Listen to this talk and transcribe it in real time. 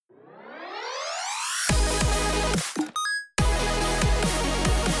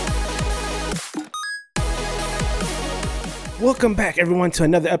Welcome back, everyone, to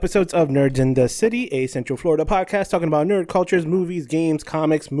another episode of Nerds in the City, a Central Florida podcast talking about nerd cultures, movies, games,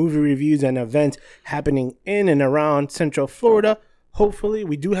 comics, movie reviews, and events happening in and around Central Florida. Hopefully,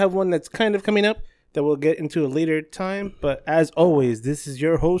 we do have one that's kind of coming up that we'll get into a later time. But as always, this is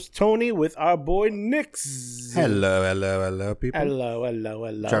your host, Tony, with our boy, Nix. Hello, people.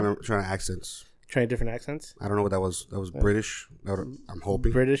 Hello. Trying to accents. Trying different accents? I don't know what that was. That was British. I'm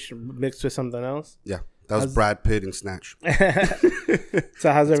hoping. British mixed with something else? Yeah. That was Brad Pitt in Snatch.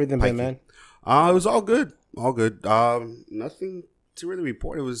 So how's everything been, man? It was all good. All good. Nothing to really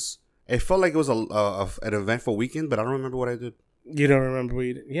report. It felt like it was an eventful weekend, but I don't remember what I did. You don't remember what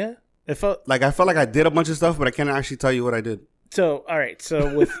you did? Yeah? I felt like I did a bunch of stuff, but I can't actually tell you what I did. So, all right.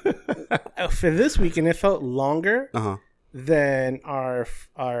 So with for this weekend, it felt longer than our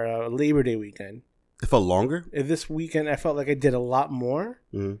Labor Day weekend. It felt longer? This weekend, I felt like I did a lot more.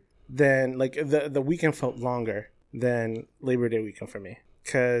 Mm-hmm. Then like the weekend felt longer than Labor Day weekend for me,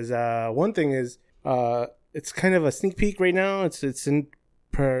 because one thing is it's kind of a sneak peek right now. It's in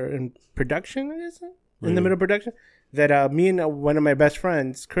production, is it? In the middle of production, that me and one of my best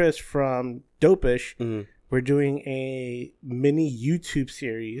friends, Chris from Dopish, we're doing a mini YouTube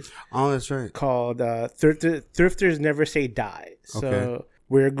series. Oh, that's right. Called Thrifters Never Say Die. So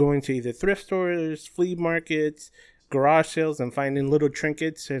we're going to either thrift stores, flea markets, garage sales, and finding little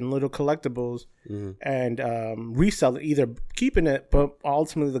trinkets and little collectibles and resell it, either keeping it, but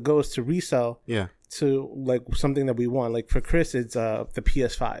ultimately the goal is to resell to like something that we want. Like for Chris, it's the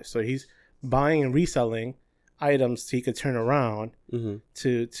PS5. So he's buying and reselling items so he could turn around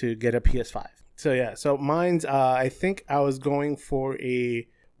to get a PS5. So yeah, so mine's I think I was going for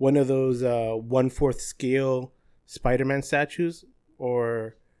one of those 1/4 scale Spider-Man statues,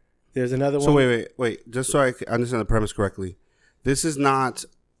 or there's another one. So wait. Just so I understand the premise correctly, this is not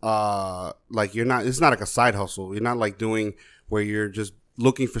like it's not like a side hustle. You're not like doing where you're just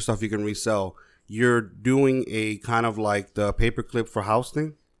looking for stuff you can resell. You're doing a kind of like the paperclip for house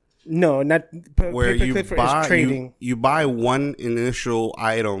thing. No, not where you buy trading. You buy one initial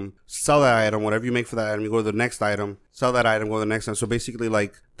item, sell that item, whatever you make for that item. You go to the next item, sell that item, go to the next item. So basically,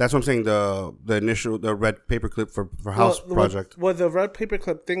 like that's what I'm saying. The red paperclip for house project. Well, the red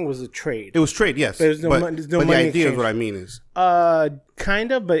paperclip thing was a trade. It was trade, yes. There's no but money the idea exchange. is what I mean is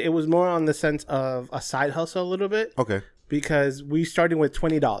kind of, but it was more on the sense of a side hustle a little bit. Okay. Because we started with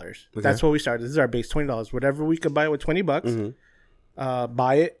 $20. Okay. That's what we started. This is our base, $20. Whatever we could buy with $20.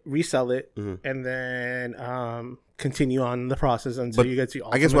 Buy it, resell it, and then continue on the process until you get to.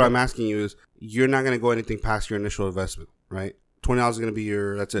 I guess what I'm asking you is, you're not going to go anything past your initial investment, right? $20 is going to be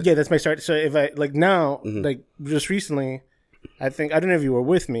that's it. Yeah, that's my start. So if I like now, like just recently, I don't know if you were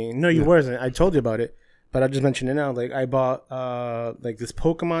with me. No, you wasn't. I told you about it, but I'll just mention it now. Like I bought like this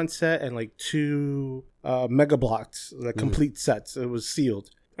Pokemon set and like 2 Mega Blocks, like complete sets. It was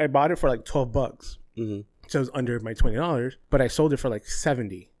sealed. I bought it for like $12. So it was under my $20, but I sold it for like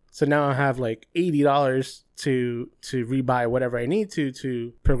 $70. So now I have like $80 to rebuy whatever I need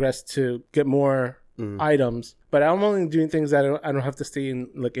to progress to get more items. But I'm only doing things that I don't have to stay in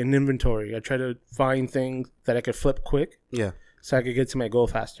like in inventory. I try to find things that I could flip quick. Yeah. So I could get to my goal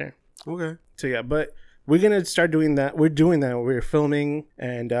faster. Okay. So yeah, but we're gonna start doing that. We're doing that. We're filming,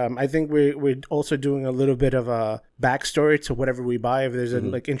 and I think we're also doing a little bit of a backstory to whatever we buy. If there's a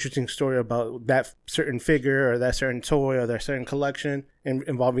like interesting story about that certain figure or that certain toy or that certain collection, and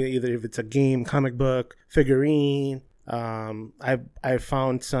involving either if it's a game, comic book, figurine. I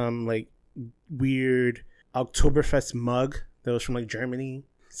found some like weird Oktoberfest mug that was from like Germany.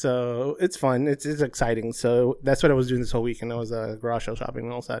 So it's fun. It's exciting. So that's what I was doing this whole week, and I was garage sale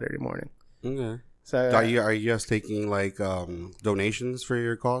shopping all Saturday morning. Okay. So are you just taking like donations for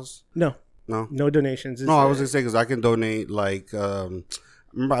your cause? No donations. I was gonna say because I can donate like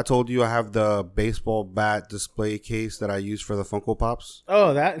remember I told you I have the baseball bat display case that I use for the Funko Pops.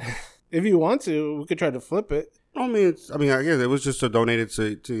 Oh, that if you want to, we could try to flip it. I guess it was just to donate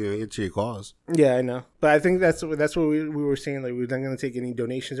it to your cause. Yeah, I know, but I think that's what we were saying. Like we're not gonna take any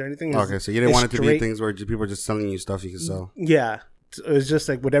donations or anything. Okay, so you didn't want it to be things where people are just selling you stuff you can sell. Yeah. It's just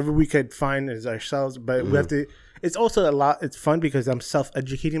like whatever we could find is ourselves, but we have to. It's also a lot. It's fun because I'm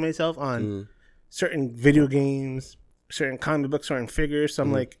self-educating myself on certain video games, certain comic books, certain figures. So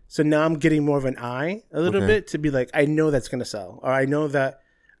I'm like, so now I'm getting more of an eye a little bit to be like, I know that's gonna sell, or I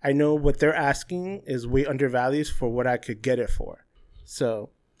know what they're asking is way undervalued for what I could get it for.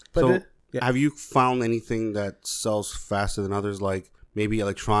 So, have you found anything that sells faster than others? Like maybe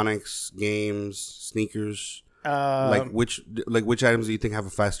electronics, games, sneakers. Which items do you think have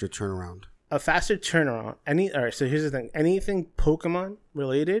a faster turnaround? A faster turnaround. All right, so here's the thing. Anything Pokemon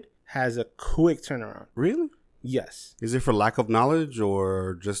related has a quick turnaround. Really? Yes. Is it for lack of knowledge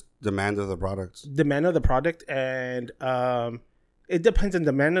or just demand of the products? Demand of the product, and it depends on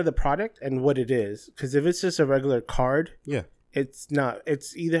demand of the product and what it is. Because if it's just a regular card, Yeah. it's not.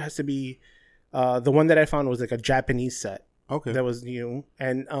 It's either has to be the one that I found was like a Japanese set. Okay. That was new,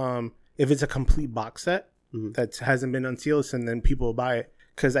 and if it's a complete box set that hasn't been unsealed, and then people will buy it.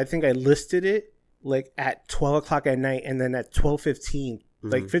 Because I think I listed it like at 12 o'clock at night, and then at 12:15,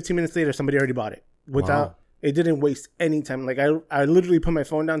 like 15 minutes later, somebody already bought it without. Wow. It didn't waste any time. Like I literally put my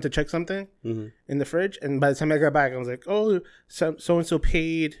phone down to check something in the fridge, and by the time I got back, I was like, "Oh, so and so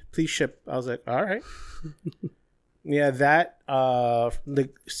paid. Please ship." I was like, "All right." Yeah, that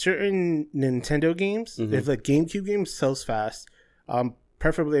like certain Nintendo games, if like GameCube games sells fast,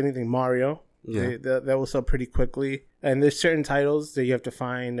 preferably anything Mario. Yeah, that will sell pretty quickly. And there's certain titles that you have to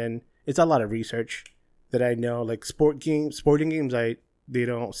find, and it's a lot of research that I know. Like sporting games, they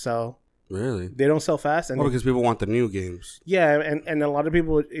don't sell. Really? They don't sell fast, and because people want the new games. Yeah, and a lot of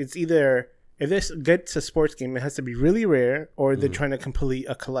people, it's either if this gets a sports game, it has to be really rare, or they're trying to complete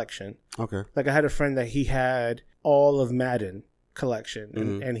a collection. Okay. Like I had a friend that he had all of Madden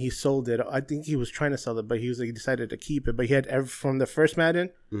collection, and he sold it. I think he was trying to sell it, but he decided to keep it. But he had from the first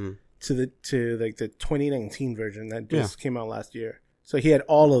Madden to like the 2019 version that just came out last year. So he had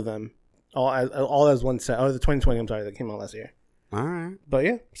all of them, all as one set. Oh, the 2020. I'm sorry, that came out last year. All right. But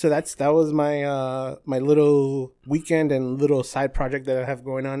yeah, so that was my my little weekend and little side project that I have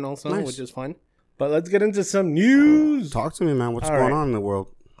going on also, which is fun. But let's get into some news. Talk to me, man. What's going on in the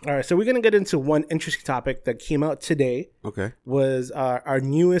world? All right, so we're gonna get into one interesting topic that came out today. Okay. Was our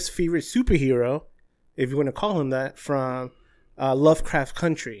newest favorite superhero, if you want to call him that, from Lovecraft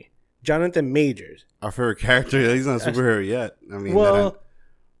Country, Jonathan Majors. Our favorite character. He's not a superhero yet. I mean,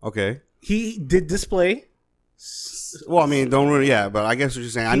 okay. He did display. Well, I mean, don't really, but I guess what you're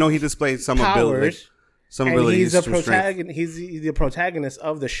saying. I know he displayed some abilities. Some abilities. He's the protagonist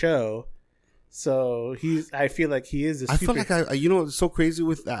of the show. So I feel like he is. I feel like what's so crazy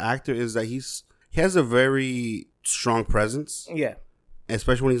with that actor is that he has a very strong presence. Yeah.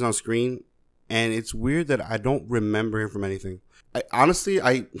 Especially when he's on screen, and it's weird that I don't remember him from anything.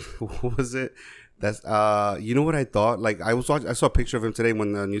 What was it? That's you know what I thought? Like I saw a picture of him today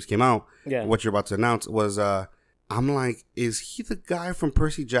when the news came out. Yeah. What you're about to announce was I'm like, is he the guy from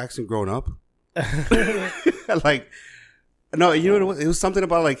Percy Jackson Grown Up? Like, no, you know what it was something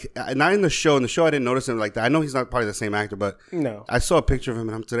about like not in the show. In the show, I didn't notice him like that. I know he's not probably the same actor, but no, I saw a picture of him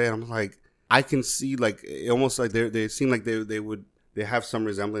and I'm like, I can see like almost like they seem like they have some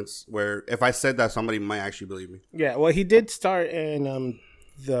resemblance. Where if I said that, somebody might actually believe me. Yeah, well, he did start in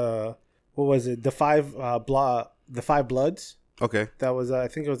what was it? The Five Bloods. Okay. That was I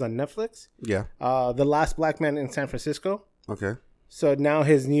think it was on Netflix. Yeah. The Last Black Man in San Francisco. Okay. So now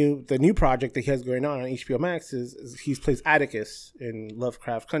the new project that he has going on HBO Max is he plays Atticus in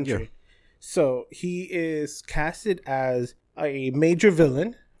Lovecraft Country. Yeah. So he is casted as a major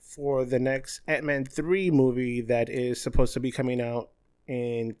villain for the next Ant-Man 3 movie that is supposed to be coming out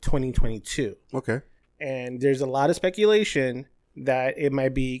in 2022. Okay. And there's a lot of speculation that it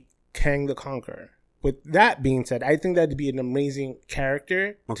might be Kang the Conqueror. With that being said, I think that'd be an amazing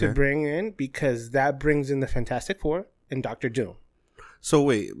character to bring in because that brings in the Fantastic Four and Doctor Doom. So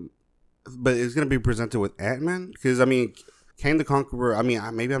wait, but it's going to be presented with Ant-Man? Because, I mean, Kang the Conqueror, I mean,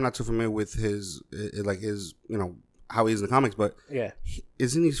 maybe I'm not too familiar with his, how he is in the comics, but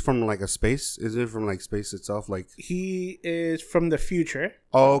isn't he from, like, a space? Isn't he from, like, space itself? Like he is from the future.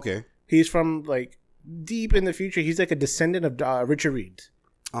 Oh, okay. He's from, like, deep in the future. He's, like, a descendant of Richard Reed.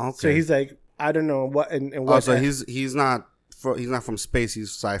 Oh, okay. So he's, like, I don't know what and what. Oh, so he's not from space. He's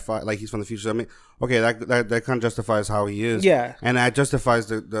sci-fi. Like he's from the future. I mean, okay, that kind of justifies how he is. Yeah, and that justifies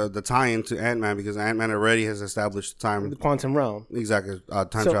the tie-in to Ant-Man because Ant-Man already has established the quantum realm. Exactly, time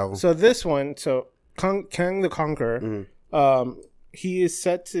travel. So this one, Kang the Conqueror, he is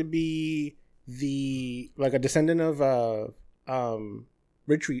set to be a descendant of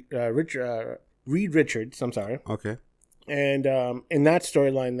Reed Richards. I'm sorry. Okay. And in that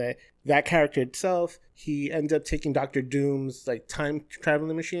storyline, that character itself, he ends up taking Doctor Doom's like time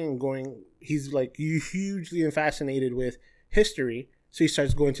traveling machine and going. He's like hugely fascinated with history, so he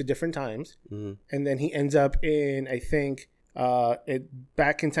starts going to different times, and then he ends up in I think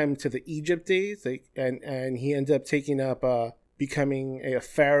back in time to the Egypt days, like and he ends up taking up becoming a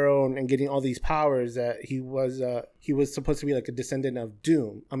pharaoh and getting all these powers that he was supposed to be like a descendant of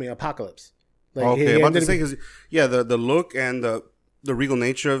Apocalypse. Like, okay, about to say because the look and the regal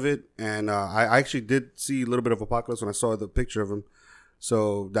nature of it, and I actually did see a little bit of Apocalypse when I saw the picture of him,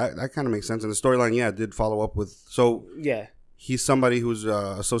 so that kind of makes sense. And the storyline, did follow up with he's somebody who's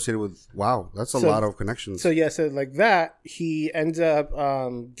associated with. Wow, that's a lot of connections. So like that, he ends up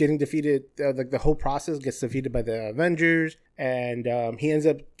getting defeated. Like the whole process gets defeated by the Avengers, and he ends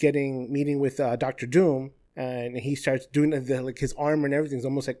up meeting with Doctor Doom, and he starts doing like his armor and everything's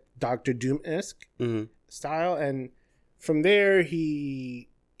almost like Doctor Doom-esque style, and from there he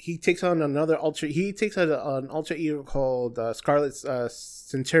takes on an alter ego called Scarlet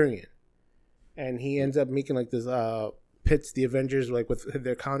Centurion, and he ends up making like this pits the Avengers like with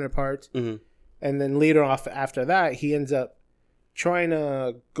their counterparts, and then later off after that he ends up trying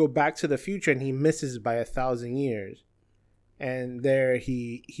to go back to the future, and he misses by 1,000 years, and there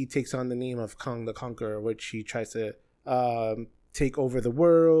he takes on the name of Kong the Conqueror, which he tries to take over the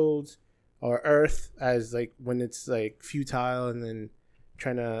world or Earth as like when it's like futile, and then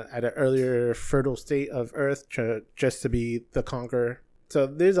trying to at an earlier fertile state of Earth just to be the conqueror. So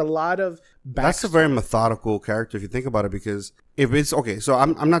there's a lot of That's a very methodical character if you think about it, because if it's okay, so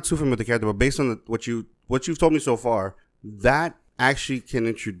I'm not too familiar with the character, but based on what you've told me so far, that actually can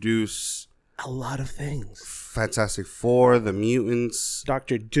introduce a lot of things. Fantastic Four, the mutants,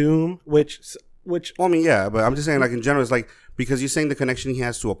 Doctor Doom, which well, I mean, yeah, but I'm just saying like in general, it's like because you're saying the connection he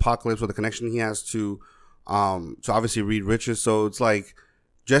has to Apocalypse or the connection he has to obviously Reed Richards, so it's like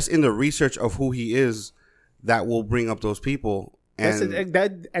just in the research of who he is, that will bring up those people. And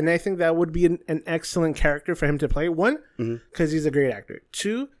I think that would be an excellent character for him to play. One, because he's a great actor.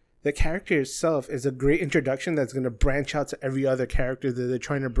 Two, the character itself is a great introduction that's going to branch out to every other character that they're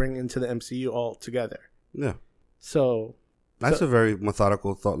trying to bring into the MCU all together. Yeah. So that's a very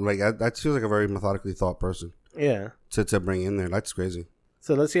methodical thought. Like that feels like a very methodically thought person. Yeah. To bring in there, that's crazy.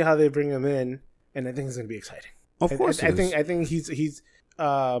 So let's see how they bring him in, and I think it's going to be exciting. Of course, I think he's.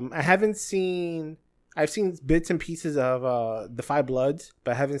 I've seen bits and pieces of the Five Bloods,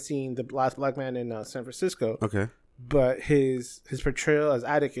 but I haven't seen the Last Black Man in San Francisco. Okay. But his portrayal as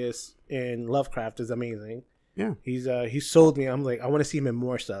Atticus in Lovecraft is amazing. Yeah. He sold me. I'm like, I want to see him in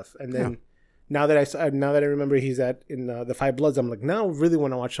more stuff. And then now that I remember he's in the Five Bloods, I'm like, now I really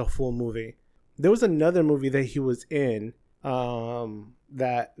want to watch the full movie. There was another movie that he was in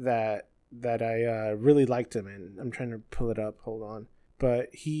that I really liked him in. I'm trying to pull it up. Hold on.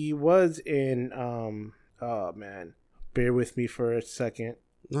 But he was in, oh man, bear with me for a second.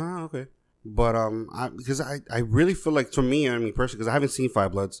 No, okay. But because I really feel like, for me, I mean personally, because I haven't seen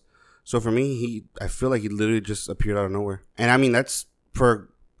Five Bloods, so for me, I feel like he literally just appeared out of nowhere. And I mean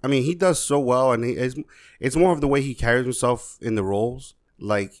he does so well, and it's more of the way he carries himself in the roles,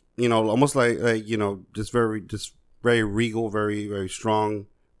 like almost like just very regal, very very strong.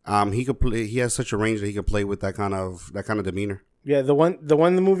 He has such a range that he could play with that kind of demeanor. Yeah, the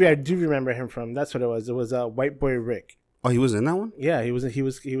movie I do remember him from. That's what it was. It was White Boy Rick. Oh, he was in that one? Yeah, he was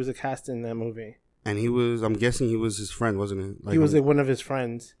a cast in that movie. And I'm guessing he was his friend, wasn't he? Like, he was one of his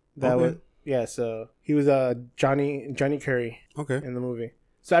friends. So he was Johnny Curry. Okay. In the movie.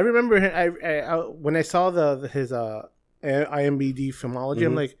 So I remember him. I when I saw his IMDb filmology,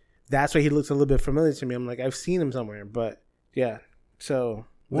 I'm like, that's why he looks a little bit familiar to me. I'm like, I've seen him somewhere, but yeah. So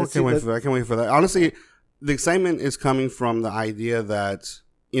I can't wait for that. Honestly, the excitement is coming from the idea that,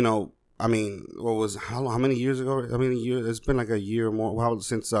 I mean, how many years ago? I mean, it's been like a year or more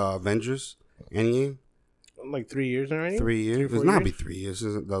since Avengers Endgame. Like 3 years already? 3 years? It's not be 3 years.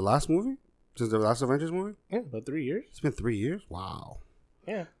 Is it the last movie? Since the last Avengers movie? Yeah, about 3 years. It's been 3 years? Wow.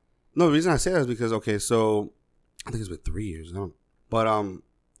 Yeah. No, the reason I say that is because, okay, so I think it's been 3 years.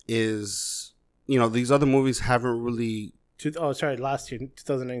 These other movies haven't really... last year,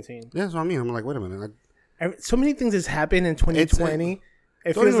 2019. Yeah, that's what I mean. I'm like, wait a minute. So many things has happened in 2020.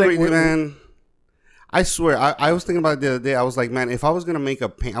 It feels like, man, I swear, I was thinking about it the other day. I was like, man, if I was going to make I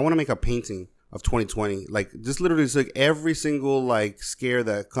want to make a painting of 2020. Like, just literally just like every single, like, scare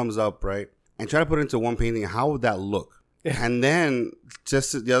that comes up, right? And try to put it into one painting. How would that look? And then,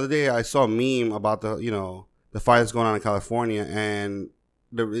 just the other day, I saw a meme about the fire that's going on in California. And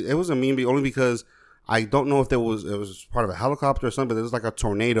it was a meme only because I don't know if it was part of a helicopter or something, but there was like a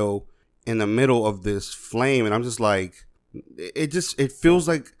tornado in the middle of this flame, and I'm just like, it feels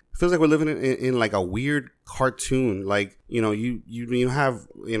like we're living in like a weird cartoon. Like, you have,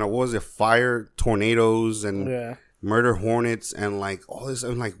 what was it, fire, tornadoes, and murder hornets, and like all this.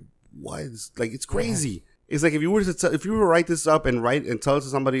 I'm like, what? It's crazy. Yeah. It's like if you were to write this up and tell it to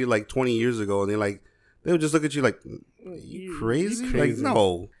somebody like 20 years ago, and they would just look at you like, you crazy? Like,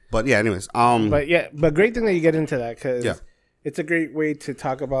 no. But yeah, anyways. But great thing that you get into that, because it's a great way to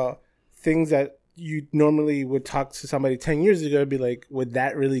talk about things that you normally would talk to somebody 10 years ago and be like, would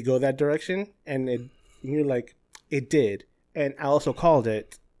that really go that direction? And you're like, it did. And I also called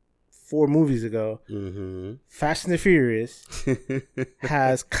it 4 movies ago, Fast and the Furious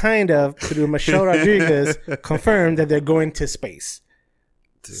has kind of, through Michelle Rodriguez, confirmed that they're going to space.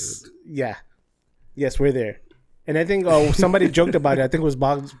 Dude. Yeah. Yes, we're there. And I think somebody joked about it. I think it was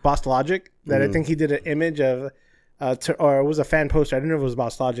Boss Logic, that I think he did an image of, or it was a fan poster. I don't know if it was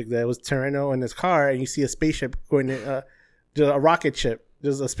Boss Logic, that it was Terreno in his car, and you see a spaceship going in, a rocket ship.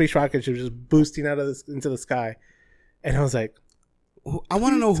 There's a space rocket ship just boosting out of into the sky. And I was like, I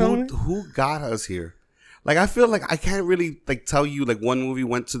want to know who got us here. Like, I feel like I can't really like tell you like one movie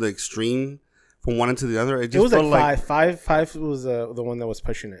went to the extreme from one into the other. It was like five was the one that was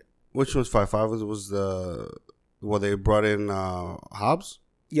pushing it. Which was 5? 5 was they brought in Hobbs.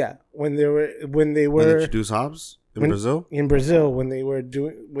 Yeah, when they introduced Hobbs Brazil. In Brazil, when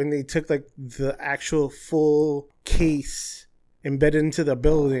they took like the actual full case embedded into the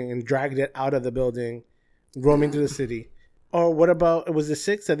building and dragged it out of the building, roaming through the city. Or what about, it was the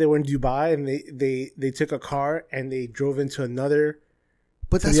 6 that they were in Dubai and they took a car and they drove into another.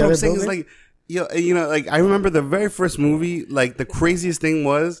 But that's what I'm saying. Is like, you know, like I remember the very first movie. Like the craziest thing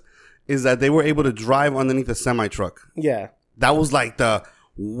is that they were able to drive underneath a semi truck. Yeah, that was like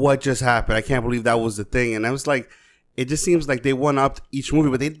what just happened. I can't believe that was the thing. And I was like, it just seems like they one upped each movie,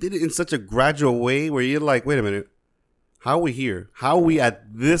 but they did it in such a gradual way where you're like, wait a minute. How are we here? How are we at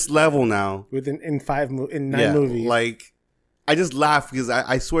this level now? In 9 movies. Like, I just laugh because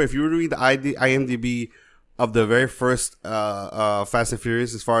I swear, if you were to read the IMDb of the very first Fast and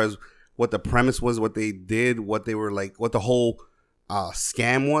Furious, as far as what the premise was, what they did, what they were like, what the whole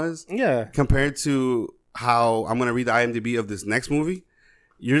scam was, compared to how I'm gonna read the IMDb of this next movie,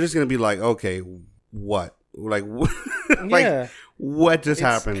 you're just gonna be like, okay, what? Like, like what just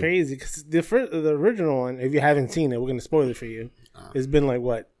happened? It's crazy because the original one, if you haven't seen it, we're gonna spoil it for you. It's been like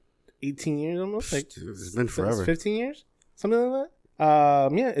what, 18 years almost? Like it's been forever. 15 years, something like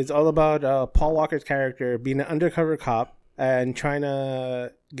that. It's all about Paul Walker's character being an undercover cop and trying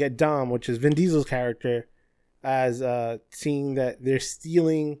to get Dom, which is Vin Diesel's character, as seeing that they're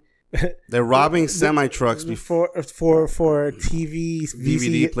stealing. They're robbing semi trucks for TV,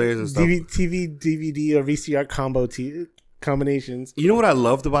 DVD players and stuff. TV, DVD, or VCR combinations. You know what I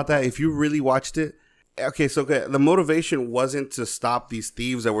loved about that? If you really watched it, the motivation wasn't to stop these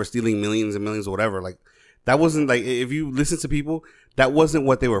thieves that were stealing millions and millions or whatever. Like that wasn't like, if you listen to people, that wasn't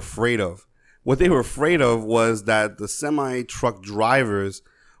what they were afraid of. What they were afraid of was that the semi truck drivers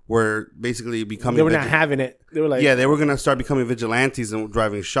were basically becoming. They were not having it. They were like, they were gonna start becoming vigilantes and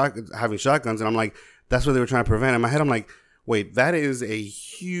having shotguns. And I'm like, that's what they were trying to prevent. In my head, I'm like, wait, that is a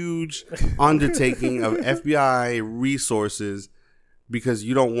huge undertaking of FBI resources because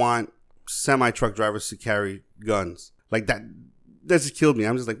you don't want semi truck drivers to carry guns like that. That just killed me.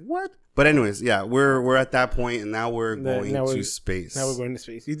 I'm just like, what? But anyways, we're at that point, and now we're going to space. Now we're going to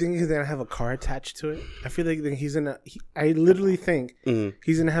space. You think he's gonna have a car attached to it? I feel like he's gonna. I literally think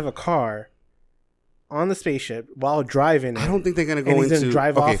he's gonna have a car on the spaceship while driving. I don't think they're gonna go into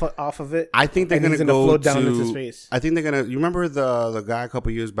drive off of it. I think they're gonna go float down into space. I think they're gonna. You remember the guy a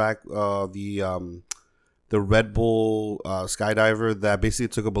couple years back, the Red Bull skydiver that basically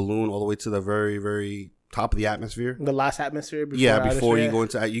took a balloon all the way to the very, very top of the atmosphere. The last atmosphere before you go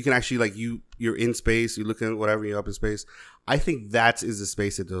into, you can actually like you're in space, you're looking at whatever, you're up in space. I think that is the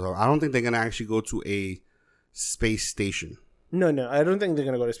space that they're. I don't think they're gonna actually go to a space station. No, I don't think they're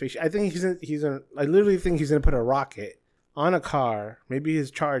gonna go to space. I think I literally think he's gonna put a rocket on a car, maybe his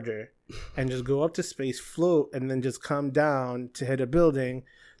Charger, and just go up to space, float, and then just come down to hit a building,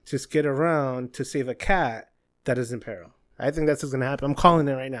 to skid around to save a cat that is in peril. I think that's what's gonna happen. I'm calling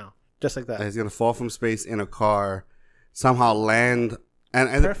it right now. Just like that. He's going to fall from space in a car, somehow land.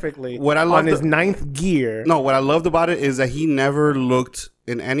 And perfectly. What I loved on his 9th gear. No, what I loved about it is that he never looked,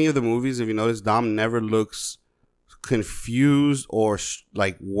 in any of the movies, if you notice, Dom never looks confused or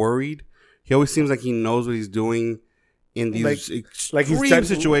like worried. He always seems like he knows what he's doing in these extreme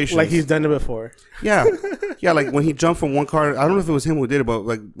situations. Like he's done it before. Yeah. Like when he jumped from one car, I don't know if it was him who did it, but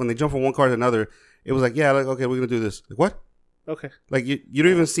like when they jumped from one car to another, it was like, okay, we're going to do this. Like, what? Okay. Like, you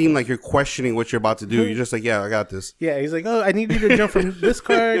don't even seem like you're questioning what you're about to do. You're just like, I got this. Yeah, he's like, I need you to jump from this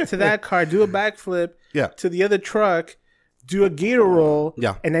car to that car, do a backflip to the other truck, do a gator roll,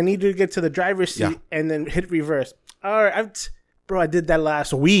 and I need you to get to the driver's seat and then hit reverse. All right, I did that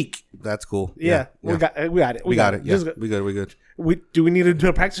last week. That's cool. Yeah. We got it. We got it. Yeah, we good. Do we need to do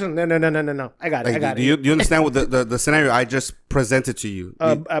a practice? No. I got it. Do you understand what the scenario I just presented to you?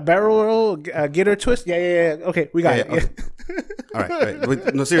 A barrel roll, a gator twist? Yeah. Okay, we got it. Okay. All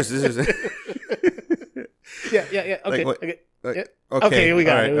right. No, seriously. Yeah. Okay. Okay, we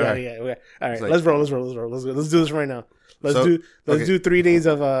got it. All right. Let's roll. Let's do this right now. Let's do 3 days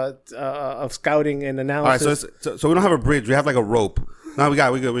of scouting and analysis. All right, so we don't have a bridge. We have like a rope. No, we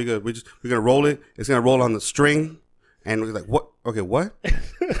good. We're gonna roll it. It's gonna roll on the string, and we're like, what? Okay, what?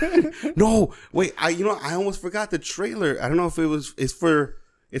 No, wait. I almost forgot the trailer. I don't know if it's for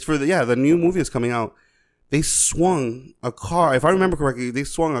the new movie that's coming out. They swung a car. If I remember correctly, they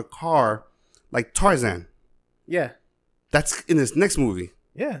swung a car like Tarzan. Yeah. That's in this next movie.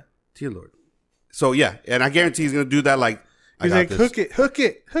 Yeah. Dear Lord. So yeah, and I guarantee he's gonna do that. Like he's like, hook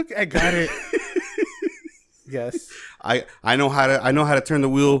it. I got it. Yes. I know how to turn the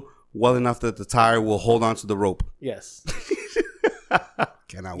wheel well enough that the tire will hold on to the rope. Yes.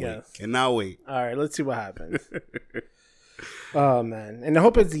 Cannot wait. All right, let's see what happens. Oh man, and I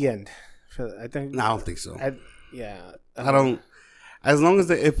hope it's the end. I think. No, I don't think so. I don't. As long as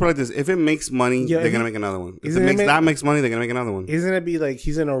if it makes money, they're gonna make another one. If that makes money, they're gonna make another one. He's gonna be like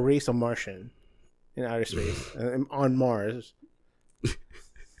he's gonna race a Martian in outer space on Mars.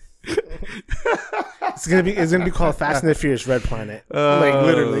 It's gonna be called Fast and the Furious Red Planet. Like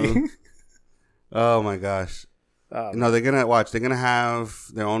literally. Oh my gosh. No, they're gonna have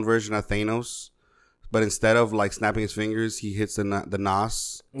their own version of Thanos, but instead of like snapping his fingers, he hits the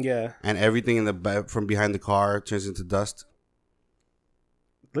nos. Yeah. And everything in the from behind the car turns into dust.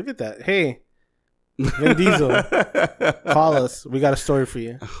 Look at that. Hey, Vin Diesel, call us. We got a story for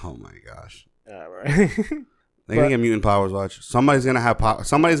you. Oh my gosh. All right. They're gonna get mutant powers. Watch. Somebody's gonna have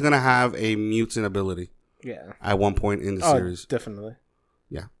Somebody's gonna have a mutant ability. Yeah. At one point in the series. Definitely.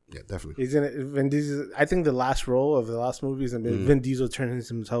 Yeah, definitely. He's gonna Vin Diesel. I think the last role of the last movie is Vin Diesel turns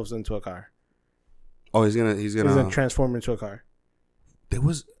himself into a car. Oh, he's gonna transform into a car. There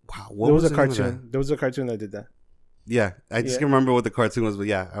was a cartoon. There was a cartoon that did that. Yeah, I just can't remember what the cartoon was, but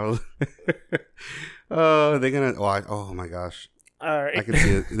yeah, I was. They're gonna. Oh my gosh. All right. I can see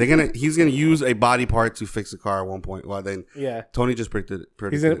it. He's gonna use a body part to fix the car at one point. Well, then Tony just predicted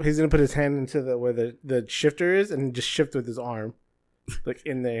it. He's gonna put his hand into where the shifter is and just shift with his arm, like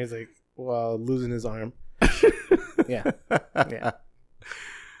in there. He's like while losing his arm. Yeah.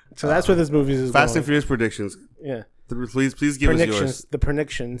 So that's what this movie is. Fast and Furious predictions. Yeah. Please give us yours. The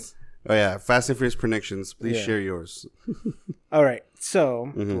predictions. Oh yeah, Fast and Furious predictions. Please share yours. All right.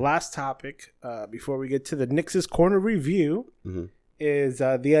 So last topic before we get to the Nix's Corner review is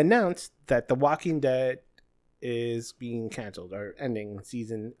they announced that The Walking Dead is being canceled or ending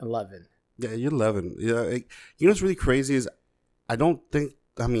season 11. Yeah, 11. Yeah, you know what's really crazy is how about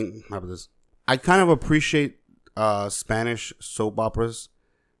this? I kind of appreciate Spanish soap operas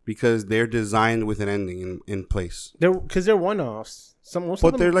because they're designed with an ending in place. Because they're one-offs.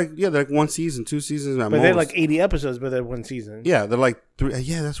 They're like one season, 2 seasons. But they're like 80 episodes, but they're one season. Yeah, they're like 3.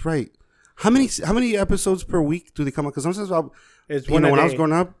 Yeah, that's right. How many episodes per week do they come out? Because sometimes when I was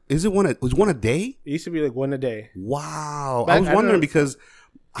growing up, it was one a day? It used to be like one a day. Wow. I was wondering because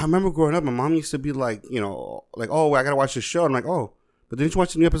I remember growing up, my mom used to be like, oh, I got to watch this show. I'm like, oh, but didn't you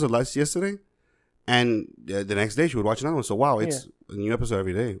watch the new episode yesterday? And the next day she would watch another one. So, wow, it's a new episode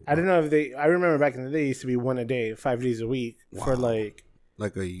every day. Wow. I don't know if I remember back in the day, it used to be one a day, 5 days a week for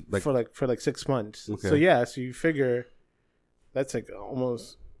for 6 months. Okay. So, so you figure that's like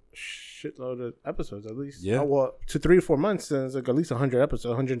almost shitload of episodes at least. Yeah. Well, to 3 or 4 months, then it's like at least 100 episodes,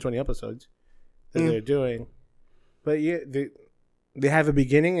 120 episodes that they're doing. But yeah, they have a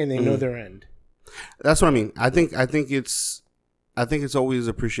beginning and they know their end. That's what I mean. I think it's always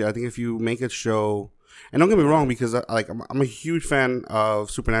appreciated. I think if you make a show, and don't get me wrong, because I'm a huge fan of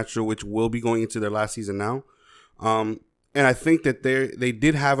Supernatural, which will be going into their last season now, and I think that they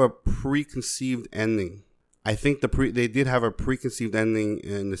did have a preconceived ending. I think they did have a preconceived ending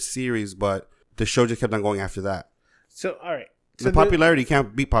in the series, but the show just kept on going after that. So all right, so the popularity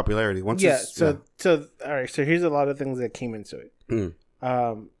can't beat popularity. All right. So here's a lot of things that came into it.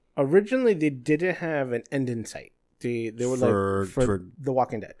 Originally, they didn't have an end in sight. They were for The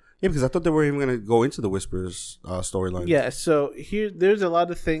Walking Dead. Yeah, because I thought they were even going to go into the Whispers storyline. Yeah, so there's a lot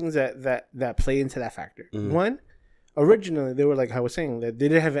of things that play into that factor. One, originally they were like I was saying that they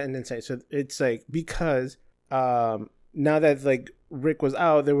didn't have an end in sight. So it's like because now that like Rick was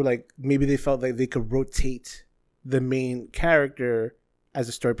out, they were like maybe they felt like they could rotate the main character as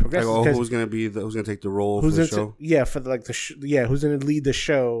the story progresses. Like, who's going to take the role for the show? Who's going to lead the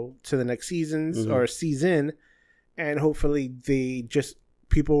show to the next seasons or season. And hopefully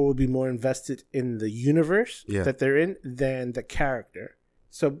people will be more invested in the universe that they're in than the character.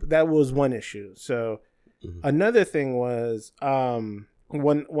 So that was one issue. So another thing was one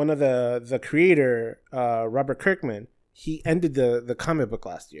of the creator, Robert Kirkman, he ended the comic book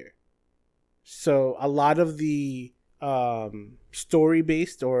last year. So a lot of the story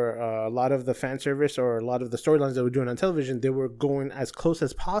based, or a lot of the fan service, or a lot of the storylines that we're doing on television, they were going as close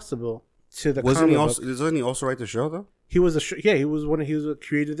as possible to the Wasn't comic he book. also? Doesn't he also write the show though? He was he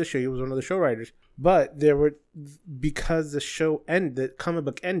created the show. He was one of the show writers. But there were, because the show ended, the comic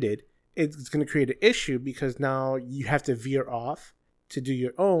book ended, it's going to create an issue because now you have to veer off to do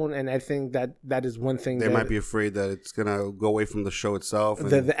your own, and I think that is one thing. They might be afraid that it's gonna go away from the show itself, and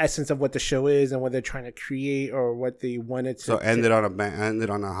the essence of what the show is and what they're trying to create or what they wanted to. So ended on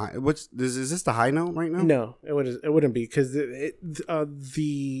a high. Which is this the high note right now? No, it wouldn't be, because the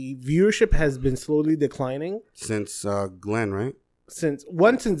viewership has been slowly declining since Glenn, right? Since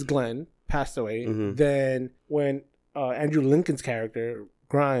Glenn passed away, then when Andrew Lincoln's character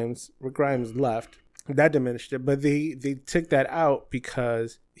Rick Grimes left. That diminished it, but they took that out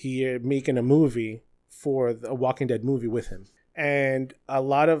because he making a movie for a Walking Dead movie with him, and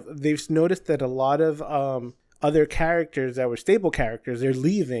they've noticed that a lot of other characters that were staple characters, they're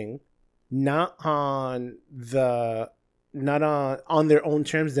leaving, not on their own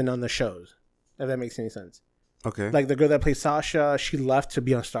terms than on the shows. If that makes any sense. Okay. Like the girl that plays Sasha, she left to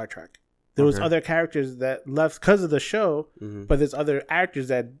be on Star Trek. There was other characters that left because of the show, but there's other actors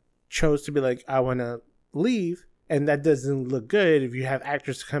that chose to be like, I want to leave, and that doesn't look good if you have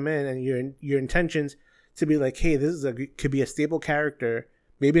actors come in and your intentions to be like, hey, this could be a stable character,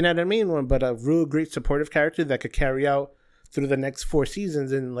 maybe not a main one, but a real great supportive character that could carry out through the next 4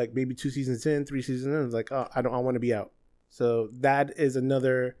 seasons, and like maybe 2 seasons in, 3 seasons in, it's like, oh, I want to be out. So that is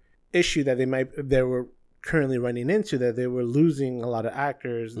another issue that they were currently running into, that they were losing a lot of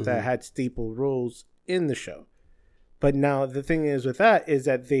actors that had staple roles in the show. But now the thing is with that is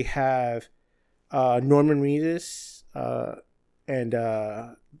that they have Norman Reedus and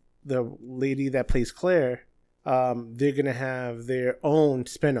the lady that plays Claire. They're gonna have their own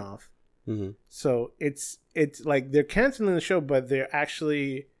spinoff. So it's like they're canceling the show, but they're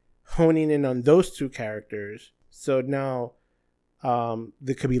actually honing in on those 2 characters. So now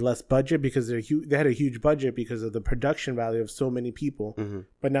there could be less budget because they had a huge budget because of the production value of so many people.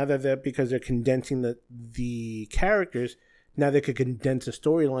 But now that because they're condensing the characters, now they could condense a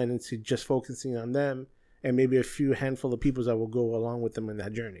storyline into just focusing on them and maybe a few handful of people that will go along with them in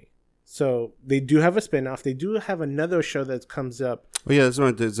that journey. So they do have a spinoff. They do have another show that comes up. Oh yeah, that's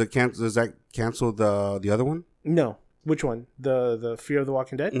right. Does that cancel the other one? No. Which one? The Fear of the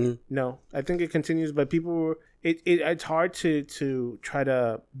Walking Dead? No, I think it continues, but it's hard to try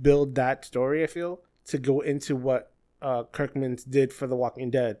to build that story, I feel, to go into what Kirkman did for The Walking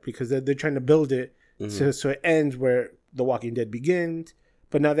Dead, because they're trying to build it so it ends where The Walking Dead begins.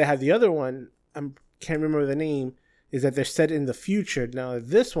 But now they have the other one, I can't remember the name, is that they're set in the future. Now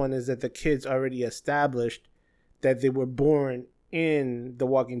this one is that the kids already established that they were born in the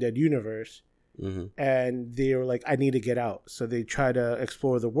Walking Dead universe. And they were like, I need to get out. So they try to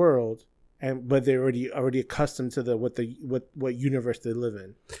explore the world, but they're already accustomed to what universe they live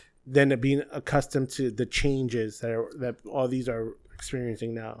in. Then being accustomed to the changes that all these are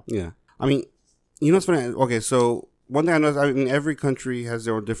experiencing now. Yeah, I mean, you know what's funny? Okay, so one thing I noticed, I mean, every country has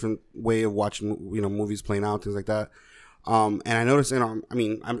their own different way of watching, movies playing out, things like that. And I noticed, I'm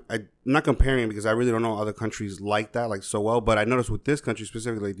not comparing because I really don't know other countries like that, like so well. But I noticed with this country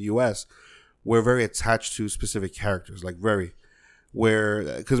specifically, like the U.S., we're very attached to specific characters, like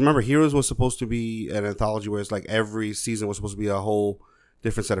because remember, Heroes was supposed to be an anthology where it's like every season was supposed to be a whole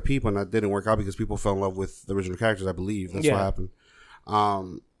different set of people, and that didn't work out because people fell in love with the original characters, I believe. That's what happened.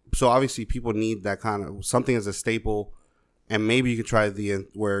 So obviously people need that kind of something as a staple, and maybe you could try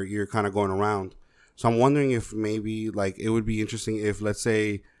where you're kind of going around. So I'm wondering if maybe like it would be interesting if, let's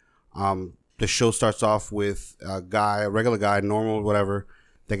say, the show starts off with a regular guy, normal, whatever,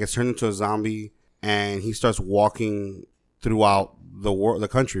 that gets turned into a zombie, and he starts walking throughout the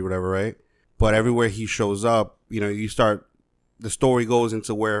country, whatever, right? But everywhere he shows up, the story goes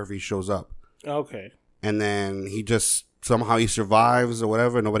into wherever he shows up. Okay. And then somehow he survives or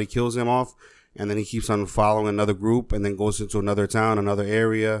whatever. Nobody kills him off. And then he keeps on following another group and then goes into another town, another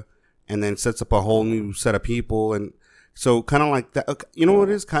area, and then sets up a whole new set of people. And so kind of like that, you know what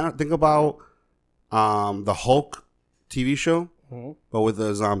it is? Kind of think about the Hulk TV show, but with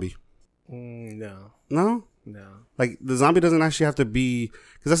a zombie. No. No? No. Like the zombie doesn't actually have to be,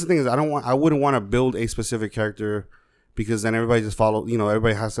 because that's the thing is I wouldn't want to build a specific character because then everybody just follow,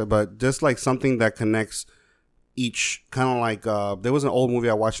 everybody has to, but just like something that connects each, kind of like, there was an old movie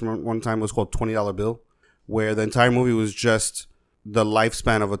I watched one time, it was called $20 Bill, where the entire movie was just the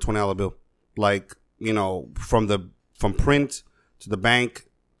lifespan of a $20 bill. Like, from print to the bank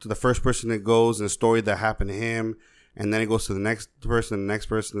to the first person that goes and the story that happened to him. And then it goes to the next person, the next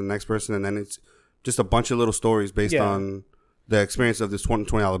person, the next person. And then it's just a bunch of little stories based on the experience of this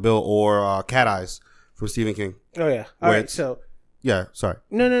 $20 bill or Cat Eyes from Stephen King. Oh yeah. All right. So yeah, sorry.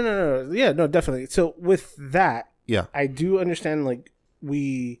 No. Yeah, no, definitely. So with that, yeah, I do understand. Like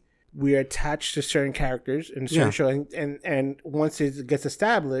we are attached to certain characters in certain show, and once it gets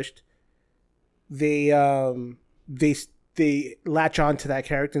established, they latch on to that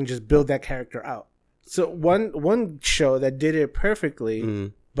character and just build that character out. So one show that did it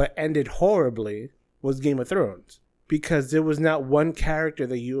perfectly but ended horribly was Game of Thrones, because there was not one character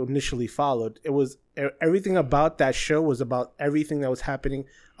that you initially followed. It was everything about that show was about everything that was happening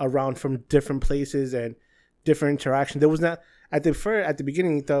around from different places and different interactions. There was not at the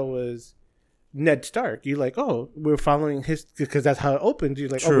beginning you thought it was Ned Stark. You're like, oh, we're following his, because that's how it opened. You're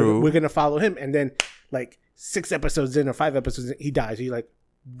like, oh, we're gonna follow him, and then like 6 episodes in or 5 episodes in, he dies. You're like,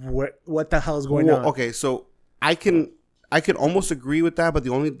 what the hell is going on? Okay, so I can almost agree with that, but the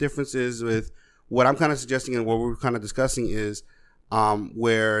only difference is with what I'm kind of suggesting and what we're kind of discussing is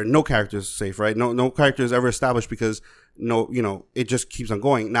where no character is safe, right? No character is ever established because it just keeps on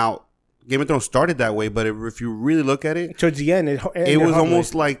going. Now, Game of Thrones started that way, but if you really look at it, towards the end, it was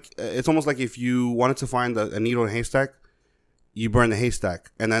almost like if you wanted to find a needle in a haystack, you burn the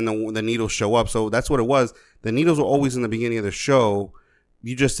haystack, and then the needles show up. So that's what it was. The needles were always in the beginning of the show.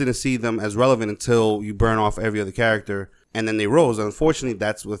 You just didn't see them as relevant until you burn off every other character, and then they rose. Unfortunately,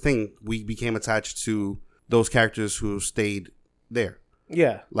 that's the thing. We became attached to those characters who stayed there.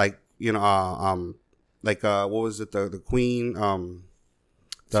 Yeah, like what was it? The Queen,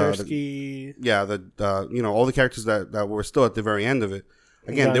 Cersei. All the characters that were still at the very end of it.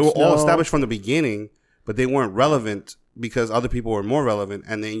 Again, they were all established from the beginning, but they weren't relevant because other people were more relevant,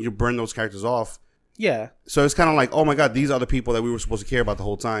 and then you burn those characters off. Yeah. So it's kind of like, oh my God, these are the people that we were supposed to care about the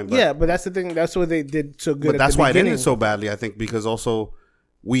whole time. But but that's the thing. That's what they did so good. But that's why it ended so badly, I think, because also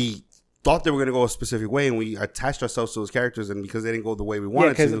we thought they were going to go a specific way, and we attached ourselves to those characters, and because they didn't go the way we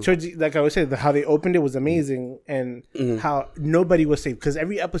wanted to. Because like I was saying, how they opened it was amazing, and how nobody was safe. Because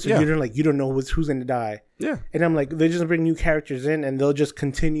every episode you don't know who's going to die. Yeah. And I'm like, they just bring new characters in, and they'll just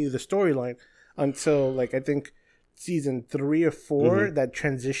continue the storyline until like I think season 3 or 4 that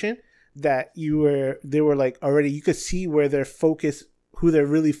transition that they were like already you could see where they're focused, who they're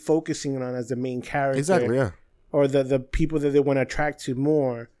really focusing on as the main character. Exactly. Yeah. Or the people that they want to attract to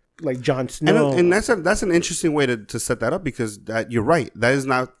more. Like Jon Snow, and that's an interesting way to set that up, because you're right, that is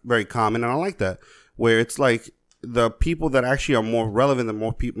not very common, and I like that, where it's like the people that actually are more relevant and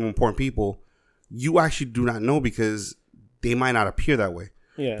more important people, you actually do not know because they might not appear that way.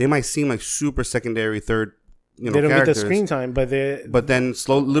 Yeah, they might seem like super secondary, third. They don't characters, get the screen time, but then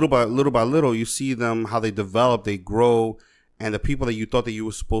little by little, you see them how they develop, they grow, and the people that you thought that you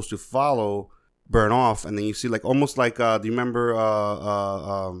were supposed to follow burn off, and then you see like almost like do you remember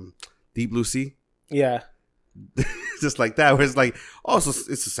Deep Blue Sea? Yeah. Just like that, where it's like, oh, so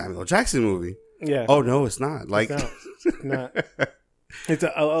it's a Samuel Jackson movie. Yeah. Oh no, it's not. Like it's not. It's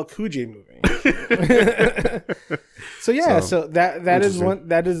a LL Cool J movie. So that is one,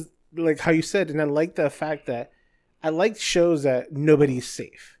 that is like how you said, and I like the fact that I like shows that nobody's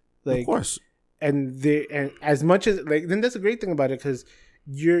safe. Like, of course. And as much as like, then that's a great thing about it, because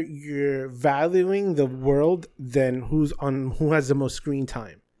you're valuing the world than who has the most screen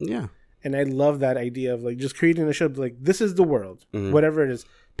time. Yeah. And I love that idea of like just creating a show like, this is the world, whatever it is,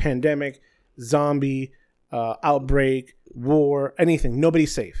 pandemic, zombie, outbreak, war, anything,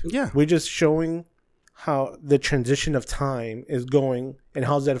 nobody's safe. Yeah. We're just showing how the transition of time is going and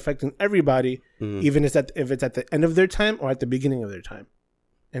how's that affecting everybody, even if it's at the end of their time or at the beginning of their time.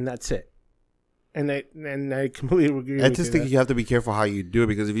 And that's it. And I completely agree. I just think you have to be careful how you do it,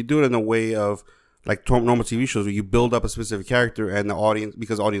 because if you do it in a way of like normal TV shows where you build up a specific character and the audience,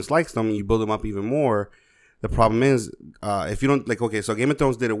 because the audience likes them, you build them up even more. The problem is if you don't like, okay, so Game of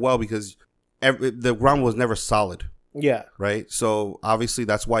Thrones did it well because the ground was never solid. Yeah. Right. So obviously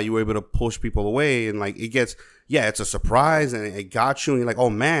that's why you were able to push people away, and like it's a surprise and it got you and you're like, oh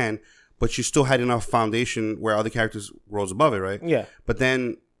man, but you still had enough foundation where other characters rose above it. Right. Yeah. But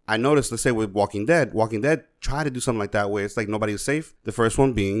then I noticed, let's say with Walking Dead tried to do something like that where it's like nobody's safe. The first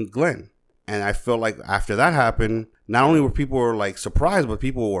one being Glenn. And I feel like after that happened, not only were people like surprised, but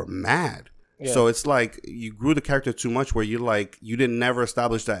people were mad. Yeah. So it's like you grew the character too much where you didn't never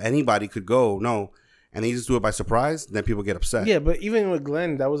establish that anybody could go. No. And they just do it by surprise. Then people get upset. Yeah, but even with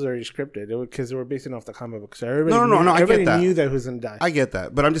Glenn, that was already scripted because they were basing off the comic book. So everybody everybody knew that he was going to die. I get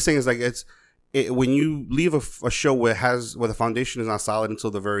that. But I'm just saying it's like when you leave a show where the foundation is not solid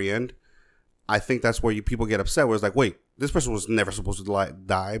until the very end, I think that's where people get upset. Where it's like, wait, this person was never supposed to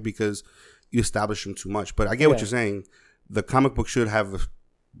die because you established him too much. But I get what you're saying. The comic book should have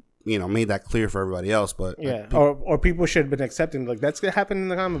made that clear for everybody else. But yeah, or people should have been accepting like that's gonna happen in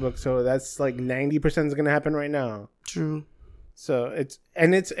the comic book. So that's like 90% is gonna happen right now. True. So it's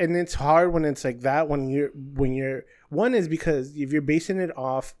hard when it's like that when you're one is because if you're basing it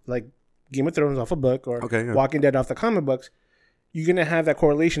off like Game of Thrones off a book or Walking Dead off the comic books, you're gonna have that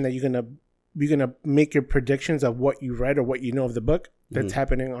correlation that you're gonna make your predictions of what you read or what you know of the book that's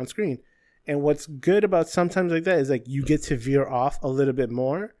happening on screen. And what's good about sometimes like that is like you get to veer off a little bit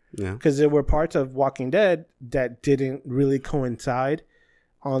more because there were parts of Walking Dead that didn't really coincide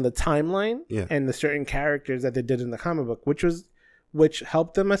on the timeline and the certain characters that they did in the comic book, which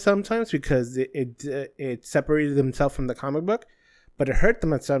helped them sometimes because it separated themselves from the comic book, but it hurt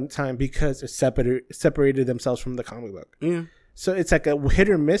them at some time because it separated themselves from the comic book. Yeah. So it's like a hit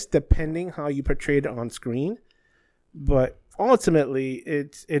or miss depending how you portray it on screen. But ultimately,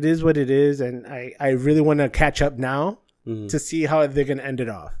 it is what it is, and I really want to catch up now to see how they're going to end it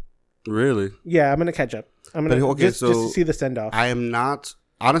off. Really? Yeah, I'm going to catch up. I'm going to just to see the send off. I am not.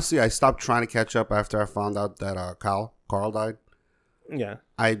 Honestly, I stopped trying to catch up after I found out that Carl died. Yeah.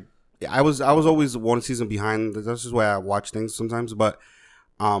 I was always one season behind. That's just why I watch things sometimes. But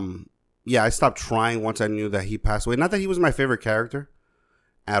I stopped trying once I knew that he passed away. Not that he was my favorite character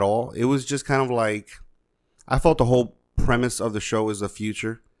at all. It was just kind of like I felt the whole premise of the show is the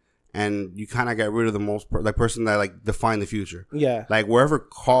future, and you kind of got rid of the most person that like defined the future. Yeah. Like wherever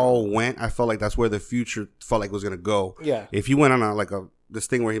Carl went, I felt like that's where the future felt like was gonna go. Yeah. If he went on this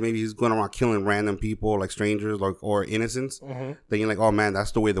thing where he's going around killing random people, like strangers, or innocents, then you're like, oh man,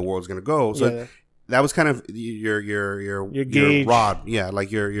 that's the way the world's gonna go. So that was kind of your rod,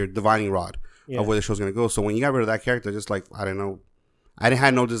 like your divining rod of where the show's gonna go. So when you got rid of that character, just like I don't know, I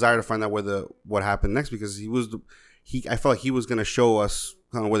had no desire to find out what happened next because I felt like he was gonna show us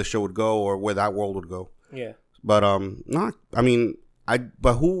kind of where the show would go or where that world would go. Yeah. But the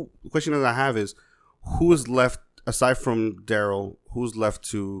question that I have is who is left aside from Daryl, who's left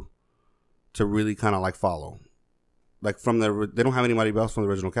to really kind of like follow? Like they don't have anybody else from the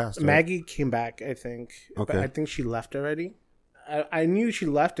original cast. Right? Maggie came back, I think. Okay. But I think she left already. I knew she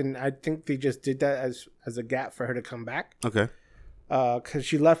left, and I think they just did that as a gap for her to come back. Okay. Because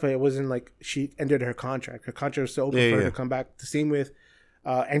she left, but it wasn't like she ended her contract. Her contract was still open for her to come back. The same with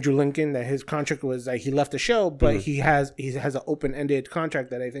Andrew Lincoln, that his contract was like he left the show, but he has an open-ended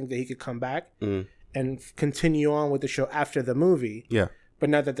contract that I think that he could come back and continue on with the show after the movie. Yeah. But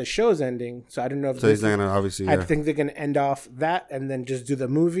now that the show's ending, so I don't know if he's not gonna obviously. I think they're gonna end off that and then just do the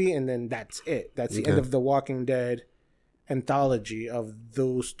movie, and then that's it. That's the end of the Walking Dead anthology of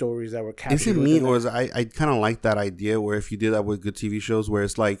those stories that were captured. Is it me or is I kind of like that idea where if you do that with good TV shows, where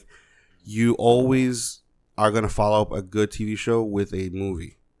it's like you always are gonna follow up a good TV show with a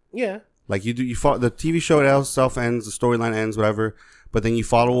movie. Yeah. Like you follow the TV show itself ends, the storyline ends, whatever. But then you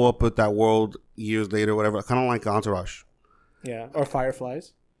follow up with that world years later, whatever. Kind of like Entourage. Yeah, or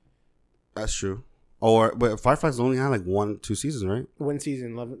Fireflies. That's true. But Fireflies only had like 1-2 seasons, right? One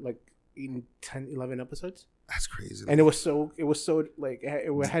season, 11 episodes. That's crazy. And it was so like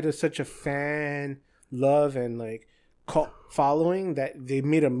it had such a fan love and like cult following that they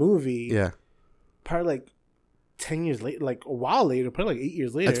made a movie. Yeah. Probably like 10 years later, like a while later, probably like 8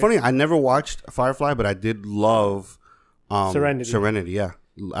 years later. It's funny. I never watched Firefly, but I did love Serenity. Yeah,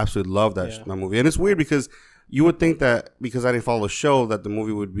 absolutely love that movie. And it's weird because you would think that because I didn't follow the show that the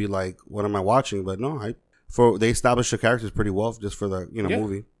movie would be like, what am I watching? But no, they established the characters pretty well just for the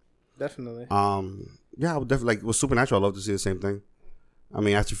movie. Definitely. Yeah, I would definitely with Supernatural. I'd love to see the same thing. I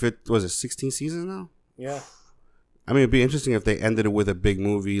mean, after 16 seasons now? Yeah. I mean, it'd be interesting if they ended it with a big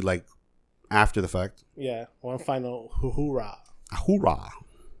movie like after the fact. Yeah, one final hoorah. Hoorah!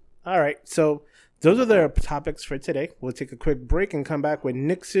 All right, so those are the topics for today. We'll take a quick break and come back with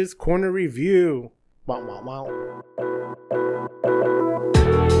Nix's Corner Review. Wow, wow, wow.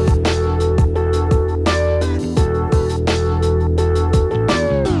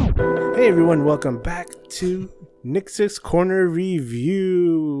 Hey everyone, welcome back to Nix's Corner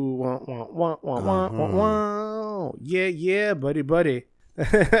Review. Wah, wah, wah, wah, wah, wah, wah. Yeah, buddy.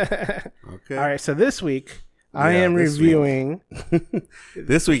 Okay. All right, so this week I am reviewing.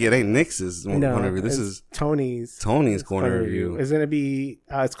 This week it ain't Nix's corner review. This is Tony's corner review. It's gonna be.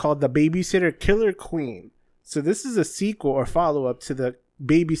 It's called The Babysitter Killer Queen. So this is a sequel or follow up to the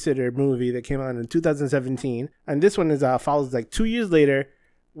Babysitter movie that came out in 2017, and this one is follows like 2 years later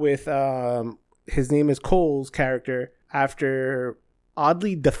with his name is Cole's character after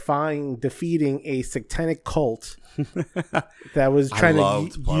oddly defeating a satanic cult that was trying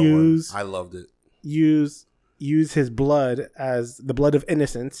to use his blood as the blood of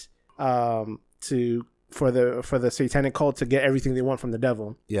innocence to for the satanic cult to get everything they want from the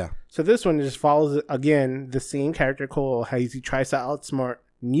devil. Yeah. So this one just follows again the same character Cole, how he tries to outsmart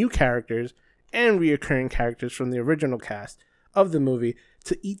new characters and reoccurring characters from the original cast of the movie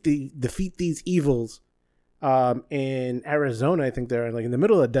to defeat these evils. In Arizona, I think they're like in the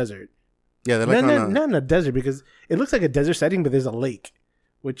middle of the desert. Yeah, they're like not in a desert because it looks like a desert setting, but there's a lake,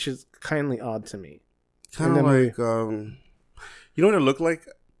 which is kindly odd to me. Kind of like, you know what it looked like?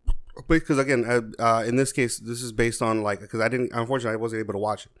 Because again, in this case, this is based on like, because unfortunately, I wasn't able to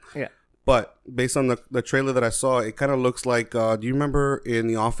watch it. Yeah. But based on the trailer that I saw, it kind of looks like, do you remember in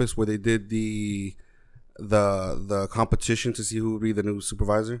The Office where they did the competition to see who would be the new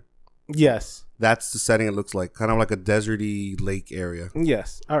supervisor? Yes. That's the setting it looks like. Kind of like a deserty lake area.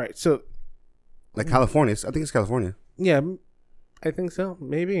 Yes. All right. So. Like California. I think it's California. Yeah, I think so.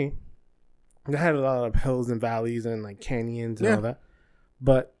 Maybe. They had a lot of hills and valleys and like canyons and all that.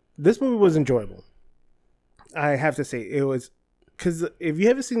 But this movie was enjoyable. I have to say it was, because if you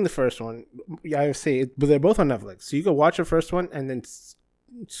haven't seen the first one, I would say but they're both on Netflix. So you can watch the first one and then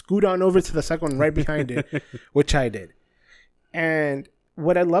scoot on over to the second one right behind it, which I did. And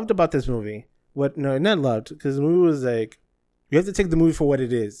what I loved about this movie, not loved, because the movie was like, you have to take the movie for what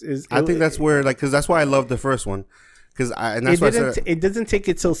it is. I think that's where, like, because that's why I love the first one. It doesn't take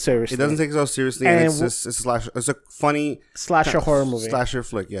it so seriously. It doesn't take it so seriously, and it's a funny slasher horror movie, slasher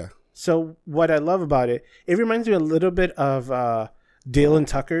flick. Yeah. So what I love about it reminds me a little bit of Dale and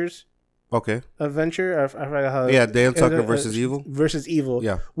Tucker's adventure. Dale and Tucker versus Evil. Versus Evil.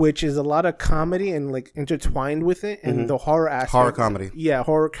 Yeah. Which is a lot of comedy and like intertwined with it, and the horror aspect. Horror comedy. Yeah,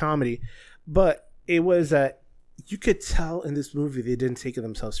 horror comedy, but it was you could tell in this movie they didn't take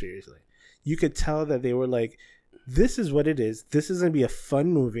themselves seriously. You could tell that they were like, this is what it is. This is going to be a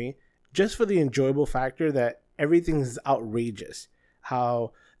fun movie just for the enjoyable factor that everything is outrageous.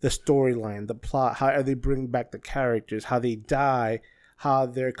 How the storyline, the plot, how they bring back the characters, how they die, how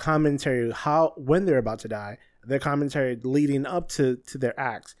their commentary, when they're about to die, their commentary leading up to their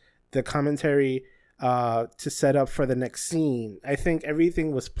acts, the commentary to set up for the next scene. I think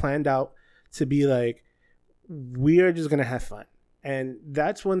everything was planned out to be like, we are just going to have fun. And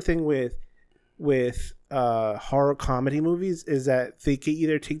that's one thing with horror comedy movies, is that they can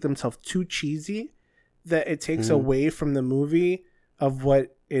either take themselves too cheesy that it takes away from the movie of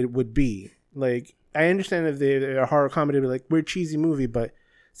what it would be. Like, I understand if they're a horror comedy, like, we're a cheesy movie, but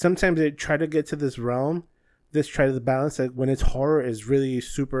sometimes they try to get to this realm, try to balance, like, when it's horror is really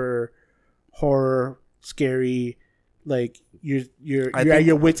super horror, scary, like you're at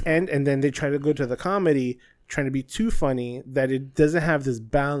your wit's end, and then they try to go to the comedy trying to be too funny that it doesn't have this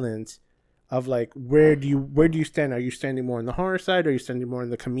balance of like, where do you stand? Are you standing more on the horror side, or are you standing more on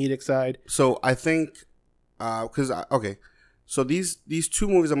the comedic side? So I think so these two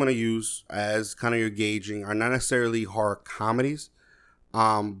movies I'm going to use as kind of your gauging are not necessarily horror comedies,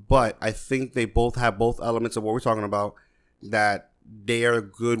 but I think they both have both elements of what we're talking about, that they are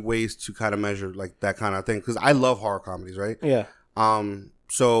good ways to kind of measure like that kind of thing, because I love horror comedies, right? Yeah.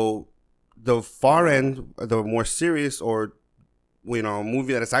 So the far end, the more serious, or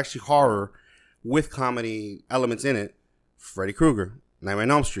movie that is actually horror with comedy elements in it, Freddy Krueger, Nightmare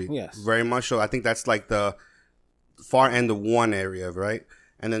on Elm Street. Yes. Very much so. I think that's like the far end of one area, right?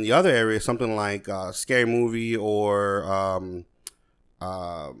 And then the other area is something like Scary Movie, or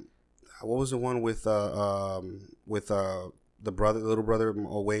what was the one with the little brother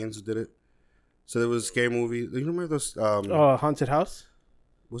Wayans did it? So there was a Scary Movie. You remember those? Haunted House.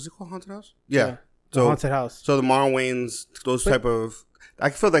 Was it called Haunted House? Yeah. So Haunted House. So the Marlon Wayans, type of, I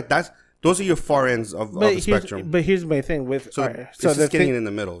feel like those are your far ends of the spectrum. But here's my thing with it's just getting in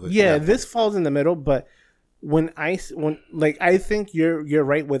the middle of it. Yeah, this falls in the middle. But I think you're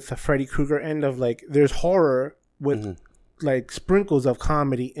right with the Freddy Krueger end of like, there's horror with like sprinkles of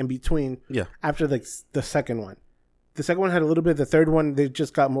comedy in between. Yeah. After like the second one. The second one had a little bit. The third one, they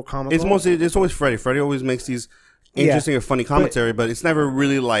just got more comical. It's always Freddy. Freddy always makes these interesting or funny commentary, but it's never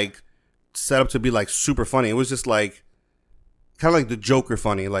really like set up to be like super funny. It was just like kind of like the Joker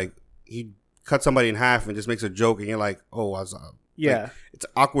funny. Like, he cut somebody in half and just makes a joke, and you're like, oh, I was yeah. Like, it's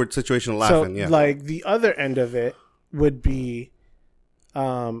an awkward situation laughing. So, yeah. Like the other end of it would be,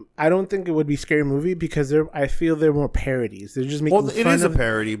 I don't think it would be Scary Movie, because I feel they're more parodies. They're just making fun of... Well, it is a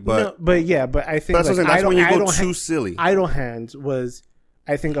parody, but... No, but I think... That's when you go too silly. Idle Hands was,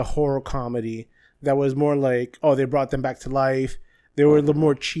 I think, a horror comedy that was more like, oh, they brought them back to life. They were a little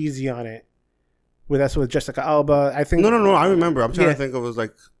more cheesy on it. That's with Jessica Alba. I think... No, I remember. I'm trying to think of,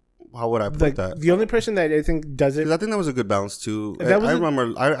 like, how would I put that? The only person that I think does it... I think that was a good balance, too. I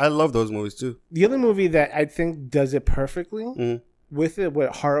remember... I love those movies, too. The other movie that I think does it perfectly... with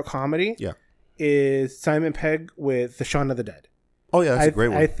horror comedy, is Simon Pegg with the Shaun of the Dead. Oh yeah, that's a great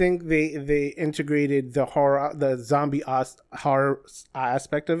one. I think they integrated the zombie horror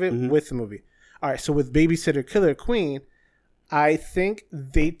aspect of it with the movie. All right, so with Babysitter Killer Queen, I think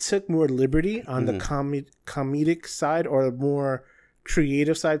they took more liberty on the comedic side or more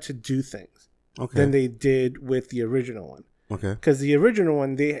creative side to do things than they did with the original one. Okay, because the original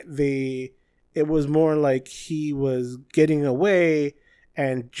one, it was more like he was getting away,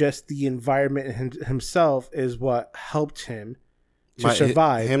 and just the environment himself is what helped him to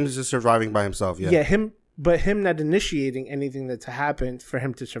survive. Him just surviving by himself. Yeah, him not initiating anything that happened for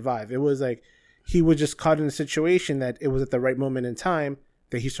him to survive. It was like he was just caught in a situation that it was at the right moment in time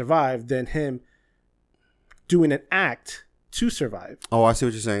that he survived. Then him doing an act to survive. Oh, I see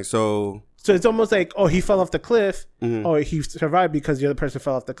what you're saying. So it's almost like, oh, he fell off the cliff, or he survived because the other person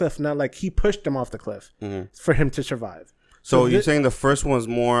fell off the cliff. Not like he pushed him off the cliff for him to survive. So you're saying the first one is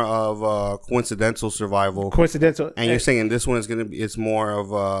more of coincidental survival, and you're saying this one is it's more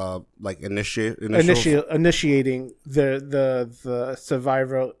of like initiating the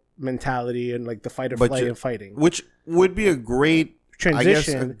survival mentality and like the fight or flight and fighting, which would be a great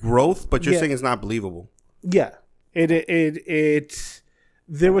transition, I guess, growth. But you're saying it's not believable. Yeah, it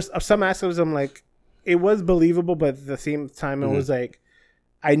there was some aspects I'm like it was believable, but at the same time it was like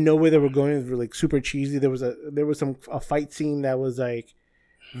I know where they were going. It was like super cheesy. There was a fight scene that was like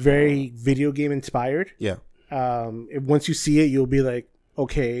very video game inspired. Yeah. Once you see it, you'll be like,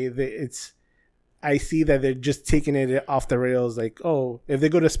 okay, I see that they're just taking it off the rails. Like, oh, if they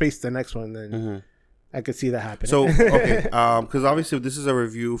go to space, the next one, then I could see that happening. So okay, because obviously this is a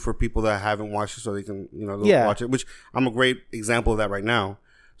review for people that haven't watched it, so they can watch it. Which I'm a great example of that right now.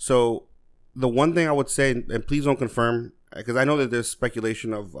 So the one thing I would say, and please don't confirm, because I know that there's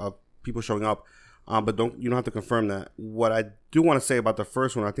speculation of people showing up, but you don't have to confirm that. What I do want to say about the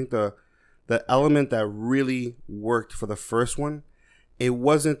first one, I think the element that really worked for the first one, it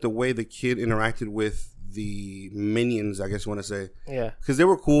wasn't the way the kid interacted with the minions, I guess you want to say. Yeah. Because they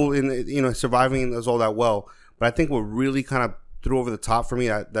were cool in surviving us all that well. But I think what really kind of threw over the top for me,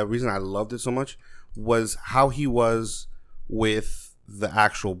 the reason I loved it so much, was how he was with the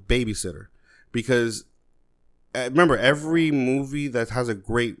actual babysitter. Because remember, every movie that has a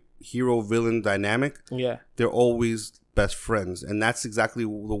great hero-villain dynamic, they're always best friends. And that's exactly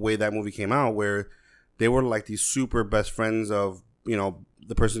the way that movie came out, where they were like these super best friends of,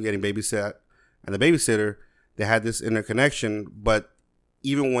 the person getting babysat and the babysitter. They had this interconnection, but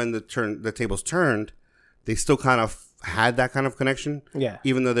even when the tables turned, they still kind of had that kind of connection. Yeah.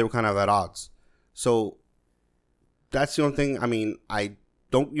 Even though they were kind of at odds. So that's the only thing. I mean, you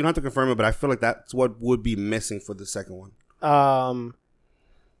don't have to confirm it, but I feel like that's what would be missing for the second one.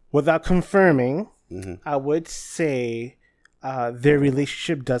 Without confirming, I would say their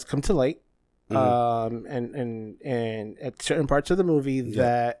relationship does come to light. And at certain parts of the movie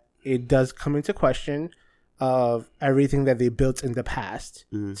that it does come into question of everything that they built in the past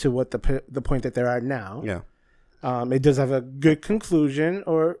to what the point that they're at now. Yeah. It does have a good conclusion,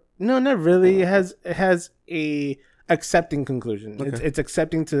 or no, not really. It has a accepting conclusion. Okay. It's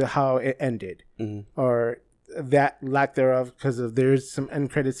accepting to how it ended, or that lack thereof, because there's some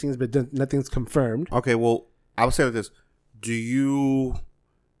end credit scenes, but nothing's confirmed. Okay, well, I would say like this: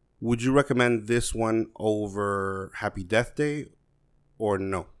 would you recommend this one over Happy Death Day, or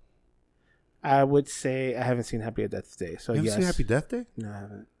no? I would say I haven't seen Happy Death Day, so you haven't seen Happy Death Day? No, I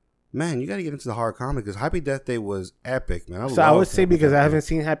haven't. Man, you got to get into the horror comedy, because Happy Death Day was epic, man. I would say because I haven't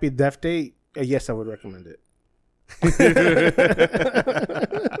seen Happy Death Day, yes, I would recommend it.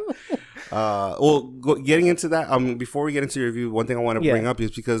 Getting into that, before we get into your review, one thing I want to bring up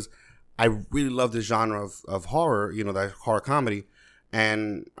is because I really love this genre of horror, that horror comedy.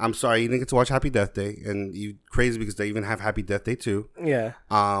 And I'm sorry you didn't get to watch Happy Death Day, and you crazy because they even have Happy Death Day too. Yeah.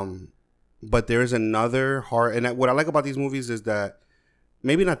 But there is another horror, and what I like about these movies is that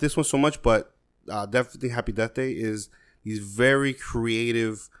maybe not this one so much, but definitely Happy Death Day is these very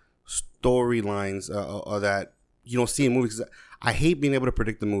creative storylines that you don't see in movies. I hate being able to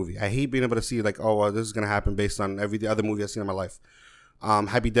predict the movie. I hate being able to see like, this is gonna happen based on every other movie I've seen in my life.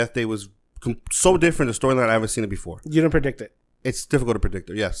 Happy Death Day was so different, the storyline I haven't seen it before. You don't predict it. It's difficult to predict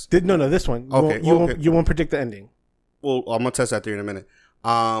it, yes. No, this one. You won't predict the ending. Well, I'm going to test that theory in a minute.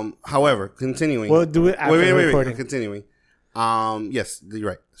 However, continuing. We'll do it after the recording. Continuing. Yes, you're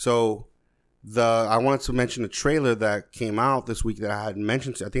right. So, I wanted to mention a trailer that came out this week that I had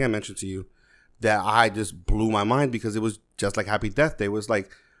mentioned to, I think I mentioned to you, that I just blew my mind because it was just like Happy Death Day. It was like,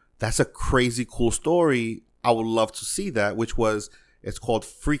 that's a crazy cool story. I would love to see that, it's called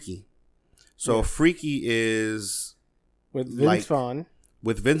Freaky. So, Freaky is... With Vince Vaughn.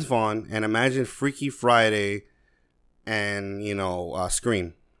 with Vince Vaughn, and imagine Freaky Friday and,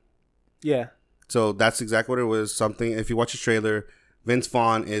 Scream. Yeah. So that's exactly what it was. Something, if you watch the trailer, Vince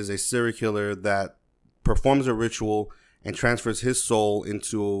Vaughn is a serial killer that performs a ritual and transfers his soul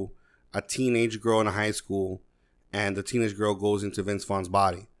into a teenage girl in a high school, and the teenage girl goes into Vince Vaughn's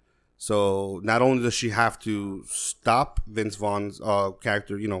body. So not only does she have to stop Vince Vaughn's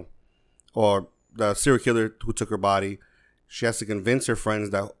character, or the serial killer who took her body, she has to convince her friends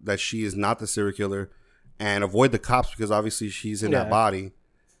that she is not the serial killer and avoid the cops because obviously she's in that body.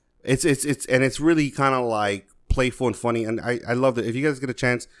 It's really kind of like playful and funny, and I love it. If you guys get a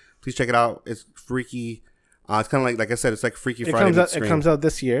chance, please check it out. It's freaky. It's kind of like I said, it's like Freaky Friday. It comes out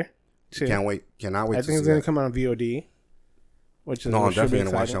this year. Too. Cannot wait. I think it's going to come out on VOD. Which is I'm definitely going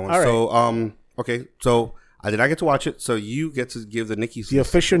to watch that one. Right. So okay, so I did not get to watch it. So you get to give the Nikki's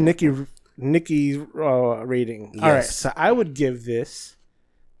official Nikki rating. Yes. All right, so I would give this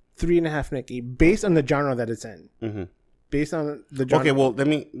 3.5 Nikki based on the genre that it's in. Mm-hmm. Based on the genre. Okay, well let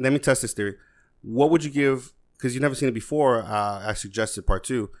me test this theory. What would you give? Because you've never seen it before. I suggested part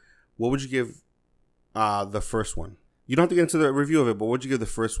 2. What would you give the first one? You don't have to get into the review of it, but what would you give the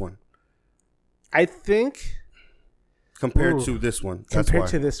first one? I think compared to this one. Compared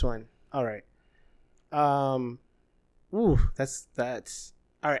to this one. All right. That's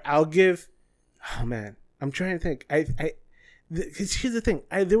all right. I'll give. Oh man, I'm trying to think. Because here's the thing.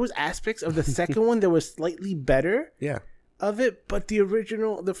 There was aspects of the second one that was slightly better. Yeah. Of it, but the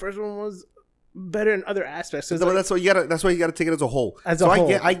first one was better in other aspects. So that's why you gotta take it as a whole.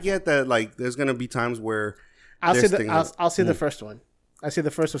 I get that. Like, there's gonna be times where I'll say the first one. I say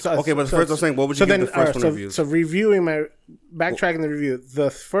the first one. So, okay, but the first I'm saying, what would you give the first one review? So reviewing backtracking the review, the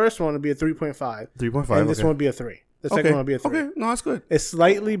first one would be a 3.5. 3.5. And this one would be a 3. The second one would be a 3. Okay, no, that's good. It's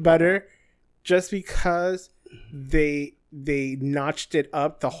slightly better, just because they notched it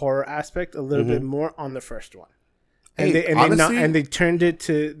up, the horror aspect, a little bit more on the first one. And they turned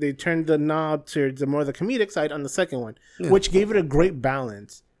the knob to the comedic side on the second one, which gave it a great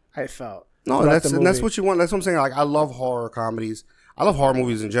balance. I felt. No, that's what you want. That's what I'm saying. Like, I love horror comedies. I love horror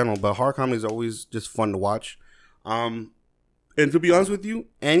movies in general, but horror comedies are always just fun to watch. And to be honest with you,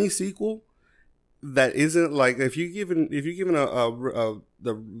 any sequel that isn't like, if you're giving the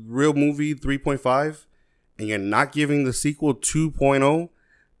real movie 3.5 and you're not giving the sequel 2.0,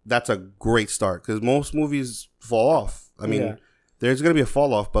 that's a great start, because most movies fall off. I mean, there's going to be a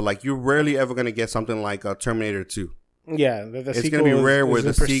fall off, but like, you're rarely ever going to get something like Terminator 2. Yeah, it's going to be rare where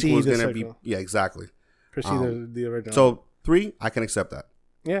the sequel is going to be. Yeah, exactly. Precede the original. So 3, I can accept that.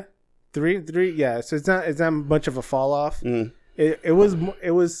 Yeah, 3. Yeah, so it's not much of a fall off. It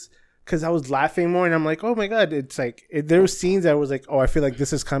was because I was laughing more, and I'm like, oh my god, it's like there were scenes that I was like, oh, I feel like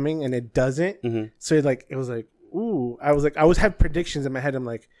this is coming, and it doesn't. Mm-hmm. So it was like, ooh, I was have predictions in my head. I'm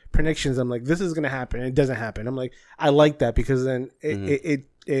like, this is gonna happen. It doesn't happen. I'm like, I like that, because then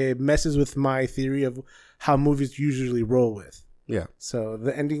it messes with my theory of how movies usually roll with. Yeah. So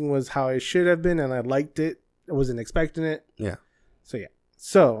the ending was how it should have been, and I liked it. I wasn't expecting it. Yeah. So yeah.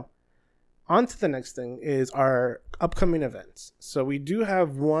 So on to the next thing is our upcoming events. So we do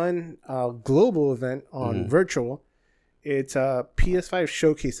have one global event on virtual. It's a PS5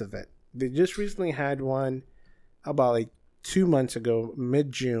 showcase event. They just recently had one about like 2 months ago,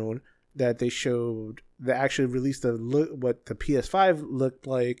 mid-June, that they actually released what the PS5 looked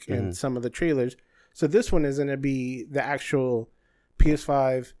like and some of the trailers. So this one is going to be the actual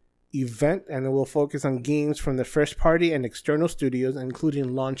PS5 event, and it will focus on games from the first party and external studios,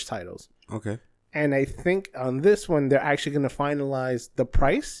 including launch titles. Okay. And I think on this one, they're actually going to finalize the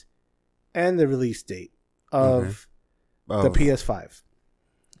price and the release date of the PS5.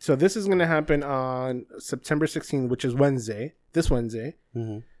 So this is going to happen on September 16th, which is this Wednesday.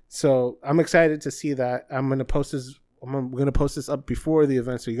 Mm-hmm. So I'm excited to see that. I'm going to post this up before the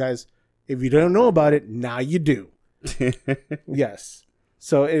event. So you guys, if you don't know about it, now you do. Yes.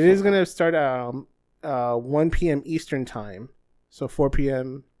 So it is going to start at 1 p.m. Eastern time. So 4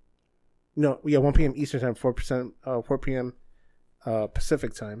 p.m. 1 p.m. Eastern time, 4 p.m.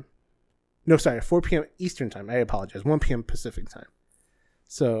 Pacific time. No, sorry, 4 p.m. Eastern time. I apologize. 1 p.m. Pacific time.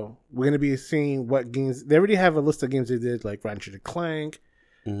 So we're going to be seeing what games. They already have a list of games they did, like Ratchet & Clank.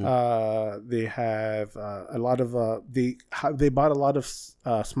 Mm-hmm. They have a lot of they bought a lot of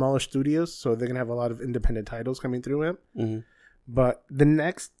smaller studios, so they're gonna have a lot of independent titles coming through it. Mm-hmm. But the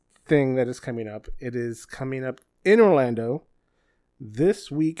next thing that is coming up, it is coming up in Orlando this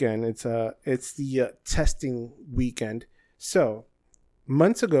weekend. It's the testing weekend. So 3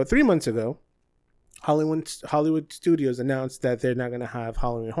 months ago, Hollywood Studios announced that they're not gonna have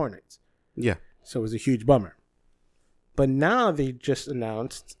Halloween Horror Nights. Yeah. So it was a huge bummer. But now they just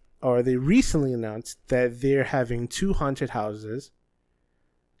announced, or they recently announced, that they're having 2 haunted houses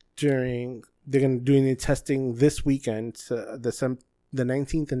they're going to doing the testing this weekend, the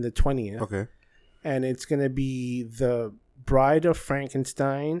 19th and the 20th. Okay. And it's going to be the Bride of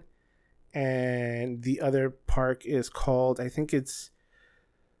Frankenstein, and the other park is called, I think it's,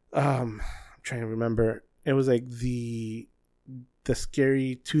 I'm trying to remember. It was like the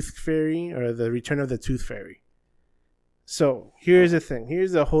Scary Tooth Fairy, or the Return of the Tooth Fairy. So here's the thing.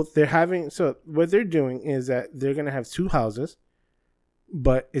 So what they're doing is that they're going to have 2 houses,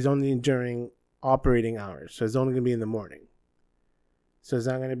 but it's only during operating hours. So it's only going to be in the morning. So it's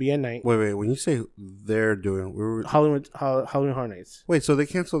not going to be at night. Wait. When you say they're doing... Halloween Horror Nights. Wait, so they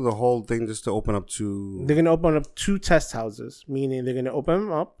canceled the whole thing just to open up 2... They're going to open up 2 test houses, meaning they're going to open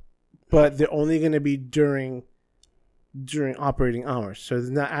them up, but they're only going to be during operating hours. So it's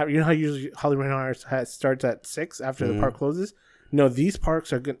not... You know how usually Halloween Horror Nights starts at 6 after the park closes? No, these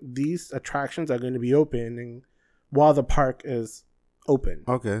attractions are going to be opening while the park is open.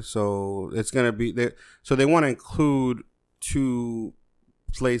 Okay, so it's going to be... they want to include 2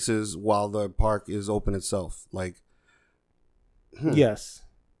 places while the park is open itself. Like... Yes.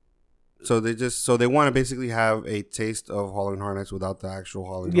 So they want to basically have a taste of Halloween Horror Nights without the actual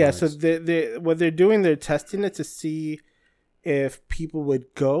Halloween Horror Nights. So what they're doing, they're testing it to see if people would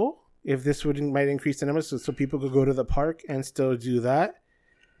go, if this might increase the numbers, so people could go to the park and still do that.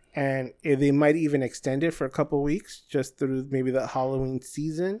 And if they might even extend it for a couple of weeks, just through maybe the Halloween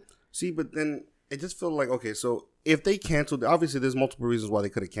season. See, but then it just feels like, okay, so if they canceled, obviously there's multiple reasons why they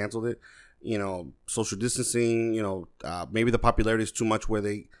could have canceled it. You know, social distancing, maybe the popularity is too much where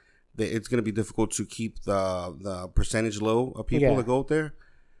it's going to be difficult to keep the percentage low of people that go there.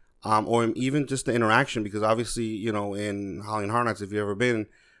 Or even just the interaction, because obviously, in Halloween Horror Nights, if you've ever been,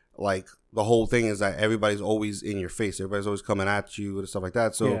 like, the whole thing is that everybody's always in your face. Everybody's always coming at you and stuff like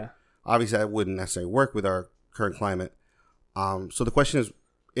that. So obviously that wouldn't necessarily work with our current climate. So the question is,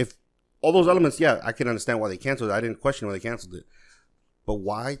 if all those elements, I can understand why they canceled it. I didn't question why they canceled it. But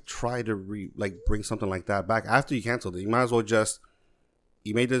why try to bring something like that back after you canceled it? You might as well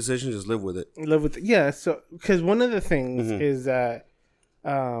you made the decision, just live with it. So, because one of the things is that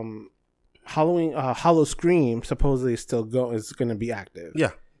Halloween, Hollow Scream supposedly is going to be active.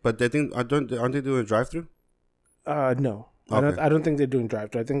 Yeah, but they think aren't they doing a drive-through? No, okay. I don't think they're doing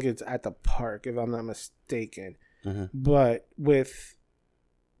drive-through. I think it's at the park, if I'm not mistaken. But with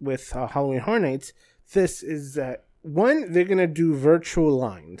Halloween Horror Nights, this is that one, they're gonna do virtual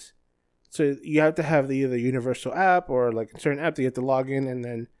lines. So you have to have either Universal app or like a certain app that you have to log in,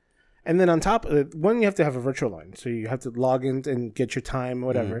 and then on top of it, one, you have to have a virtual line. So you have to log in and get your time,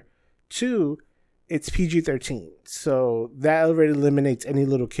 whatever. 2, it's PG-13. So that already eliminates any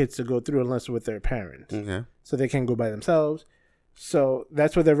little kids to go through unless with their parents. Okay. So they can't go by themselves. So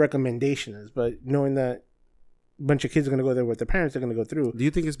that's what their recommendation is. But knowing that a bunch of kids are going to go there with their parents, they're going to go through. Do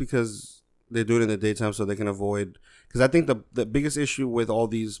you think it's because they do it in the daytime so they can avoid... Because I think the biggest issue with all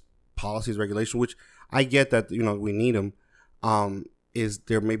these policies, regulation, which I get that, we need them, is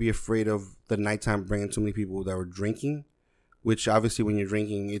they're maybe afraid of the nighttime bringing too many people that are drinking, which obviously when you're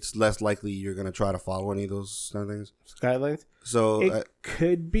drinking, it's less likely you're going to try to follow any of those kind of things. Guidelines? So it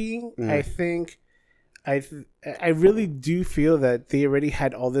could be. I think... I really do feel that they already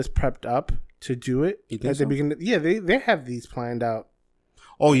had all this prepped up to do it. You think at the beginning. Yeah, they have these planned out.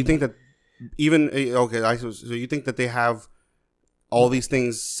 Oh, you think that even... Okay, so you think that they have all these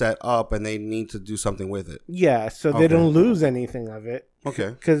things set up and they need to do something with it? Yeah, so they don't lose anything of it. Okay.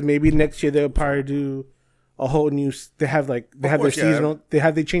 Because maybe next year they'll probably do a whole new... They have their seasonal...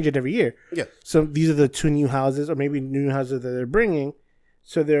 They change it every year. Yeah. So these are the 2 new houses, or maybe new houses that they're bringing.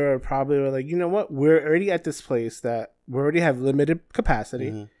 So they're probably like, you know what? We're already at this place that we already have limited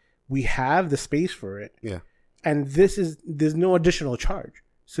capacity. We have the space for it. Yeah. And there's no additional charge.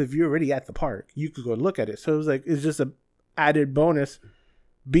 So if you're already at the park, you could go look at it. So it's just a added bonus,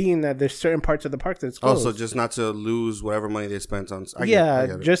 being that there's certain parts of the park that's closed. Also, just not to lose whatever money they spent on. I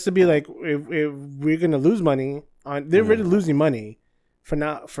get just to be like, if we're gonna lose money on, they're already losing money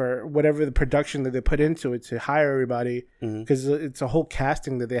for whatever the production that they put into it to hire everybody, because it's a whole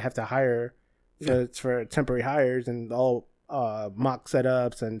casting that they have to hire. It's for temporary hires and all mock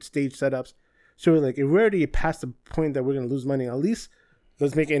setups and stage setups. So if we're already past the point that we're gonna lose money, at least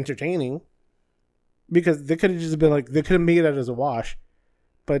let's make it entertaining. Because they could have just been they could have made it as a wash,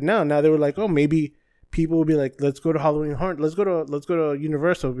 but now they were like, oh, maybe people will be like, let's go to Halloween Horror, let's go to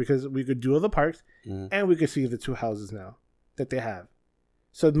Universal, because we could do all the parks and we could see the 2 houses now that they have.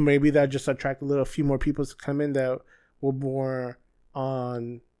 So maybe that just attract a few more people to come in that were more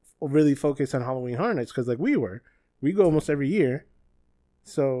really focused on Halloween Horror Nights, because we We go almost every year.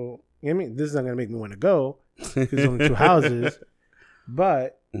 So, you know what I mean? This is not going to make me want to go because there's only 2 houses.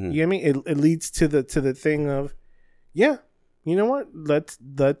 But, you know what I mean? It leads to the thing of, yeah, you know what?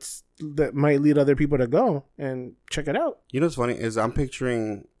 That might lead other people to go and check it out. You know what's funny is I'm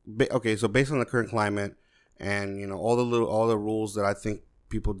picturing, okay, so based on the current climate and, you know, all the rules that I think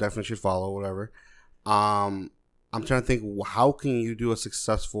people definitely should follow, whatever. I'm trying to think, how can you do a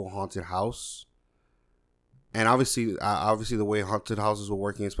successful haunted house? And obviously the way haunted houses were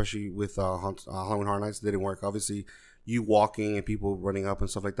working, especially with Halloween Horror Nights, didn't work. Obviously, you walking and people running up and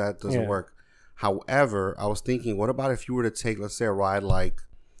stuff like that doesn't work. However, I was thinking, what about if you were to take, let's say, a ride like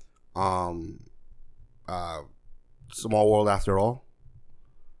Small World After All?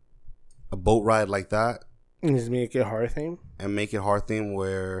 A boat ride like that. And just make it horror theme? And make it horror theme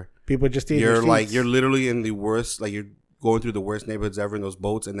where people just you're literally in the worst, like you're going through the worst neighborhoods ever in those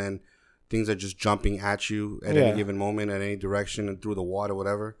boats, and then things are just jumping at you at any given moment, at any direction, and through the water,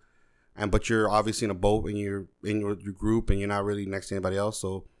 whatever. But you're obviously in a boat, and you're in your group, and you're not really next to anybody else.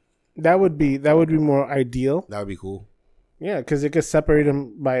 So that would be more ideal. That would be cool. Yeah, because it could separate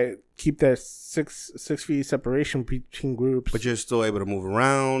them keep that 6 feet separation between groups. But you're still able to move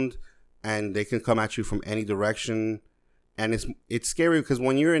around, and they can come at you from any direction. And it's scary because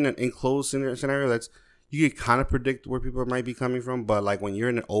when you're in an enclosed scenario, you can kind of predict where people might be coming from. But like when you're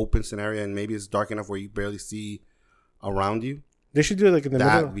in an open scenario and maybe it's dark enough where you barely see around you, they should do it like in the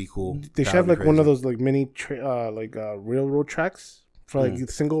middle. That'd be cool. They should have like one of those like mini railroad tracks for like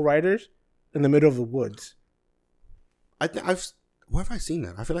single riders in the middle of the woods. Where have I seen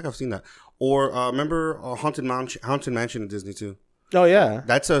that? I feel like I've seen that. Or remember Haunted Mansion in Disney too? Oh yeah,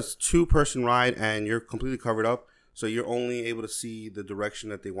 that's a 2-person ride and you're completely covered up, so you're only able to see the direction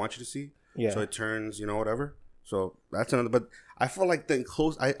that they want you to see. Yeah. So it turns, whatever. So that's another. But I feel like the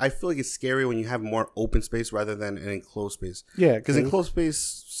enclosed. I feel like it's scary when you have more open space rather than an enclosed space. Yeah, because enclosed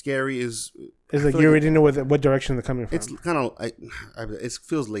space scary is. It's like you already know what direction they're coming from. It's kind of. It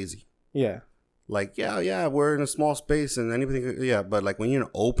feels lazy. Yeah. Like we're in a small space and anything. Yeah, but like when you're in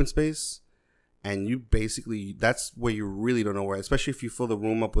an open space, and you basically that's where you really don't know where. Especially if you fill the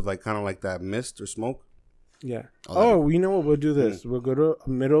room up with like kind of like that mist or smoke. Yeah. You know what? We'll do this. We'll go to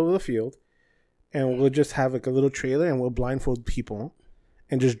the middle of the field, and we'll just have like a little trailer, and we'll blindfold people,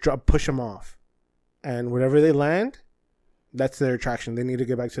 and just push them off, and wherever they land, that's their attraction. They need to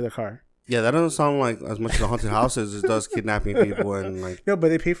get back to their car. Yeah, that doesn't sound like as much as a haunted house as it does kidnapping people and like. No, but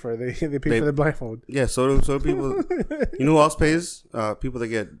they pay for it. They pay for the blindfold. Yeah, so do people. You know who else pays? People that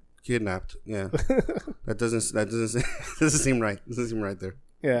get kidnapped. Yeah, that doesn't seem right. Doesn't seem right there.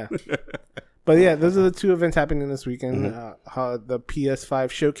 Yeah. But yeah, those are the 2 events happening this weekend. The PS5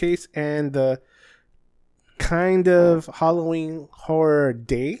 showcase and the kind of Halloween horror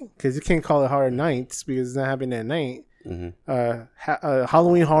day, because you can't call it horror nights because it's not happening at night.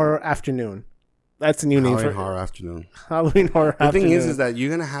 Halloween horror afternoon. That's a new name for it. Horror afternoon. Halloween horror afternoon. The thing is that you're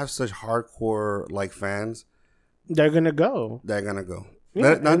going to have such hardcore like fans. They're going to go. Yeah, I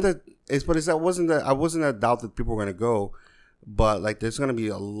wasn't a doubt that people were going to go. But like, there's gonna be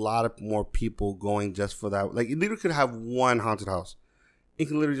a lot of more people going just for that. Like, you literally could have one haunted house. You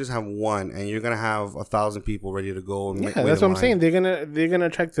can literally just have one, and you're gonna have 1,000 people ready to go. And that's what I'm saying. They're gonna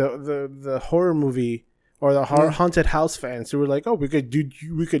attract the horror movie or the haunted house fans who were like, oh, we could do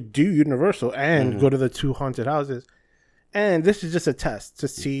Universal and go to the 2 haunted houses. And this is just a test to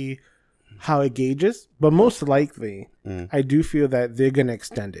see how it gauges. But most likely, I do feel that they're gonna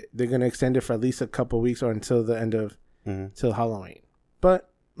extend it. They're gonna extend it for at least a couple weeks or until the end of. Till Halloween. But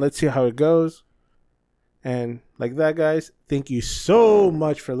let's see how it goes. And like that, guys, thank you so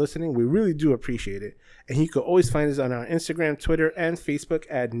much for listening. We really do appreciate it. And you can always find us on our Instagram, Twitter, and Facebook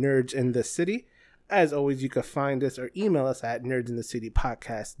at Nerds in the City. As always, you can find us or email us at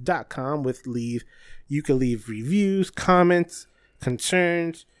nerdsinthecitypodcast.com you can leave reviews, comments,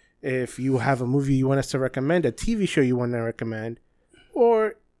 concerns. If you have a movie you want us to recommend, a TV show you want to recommend,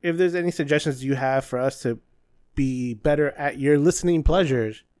 or if there's any suggestions you have for us to be better at your listening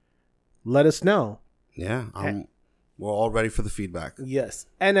pleasures, let us know. Yeah, we're all ready for the feedback. Yes,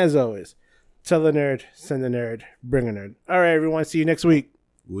 and as always, tell a nerd, send a nerd, bring a nerd. All right, everyone, see you next week.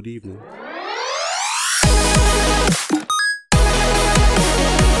 Good evening.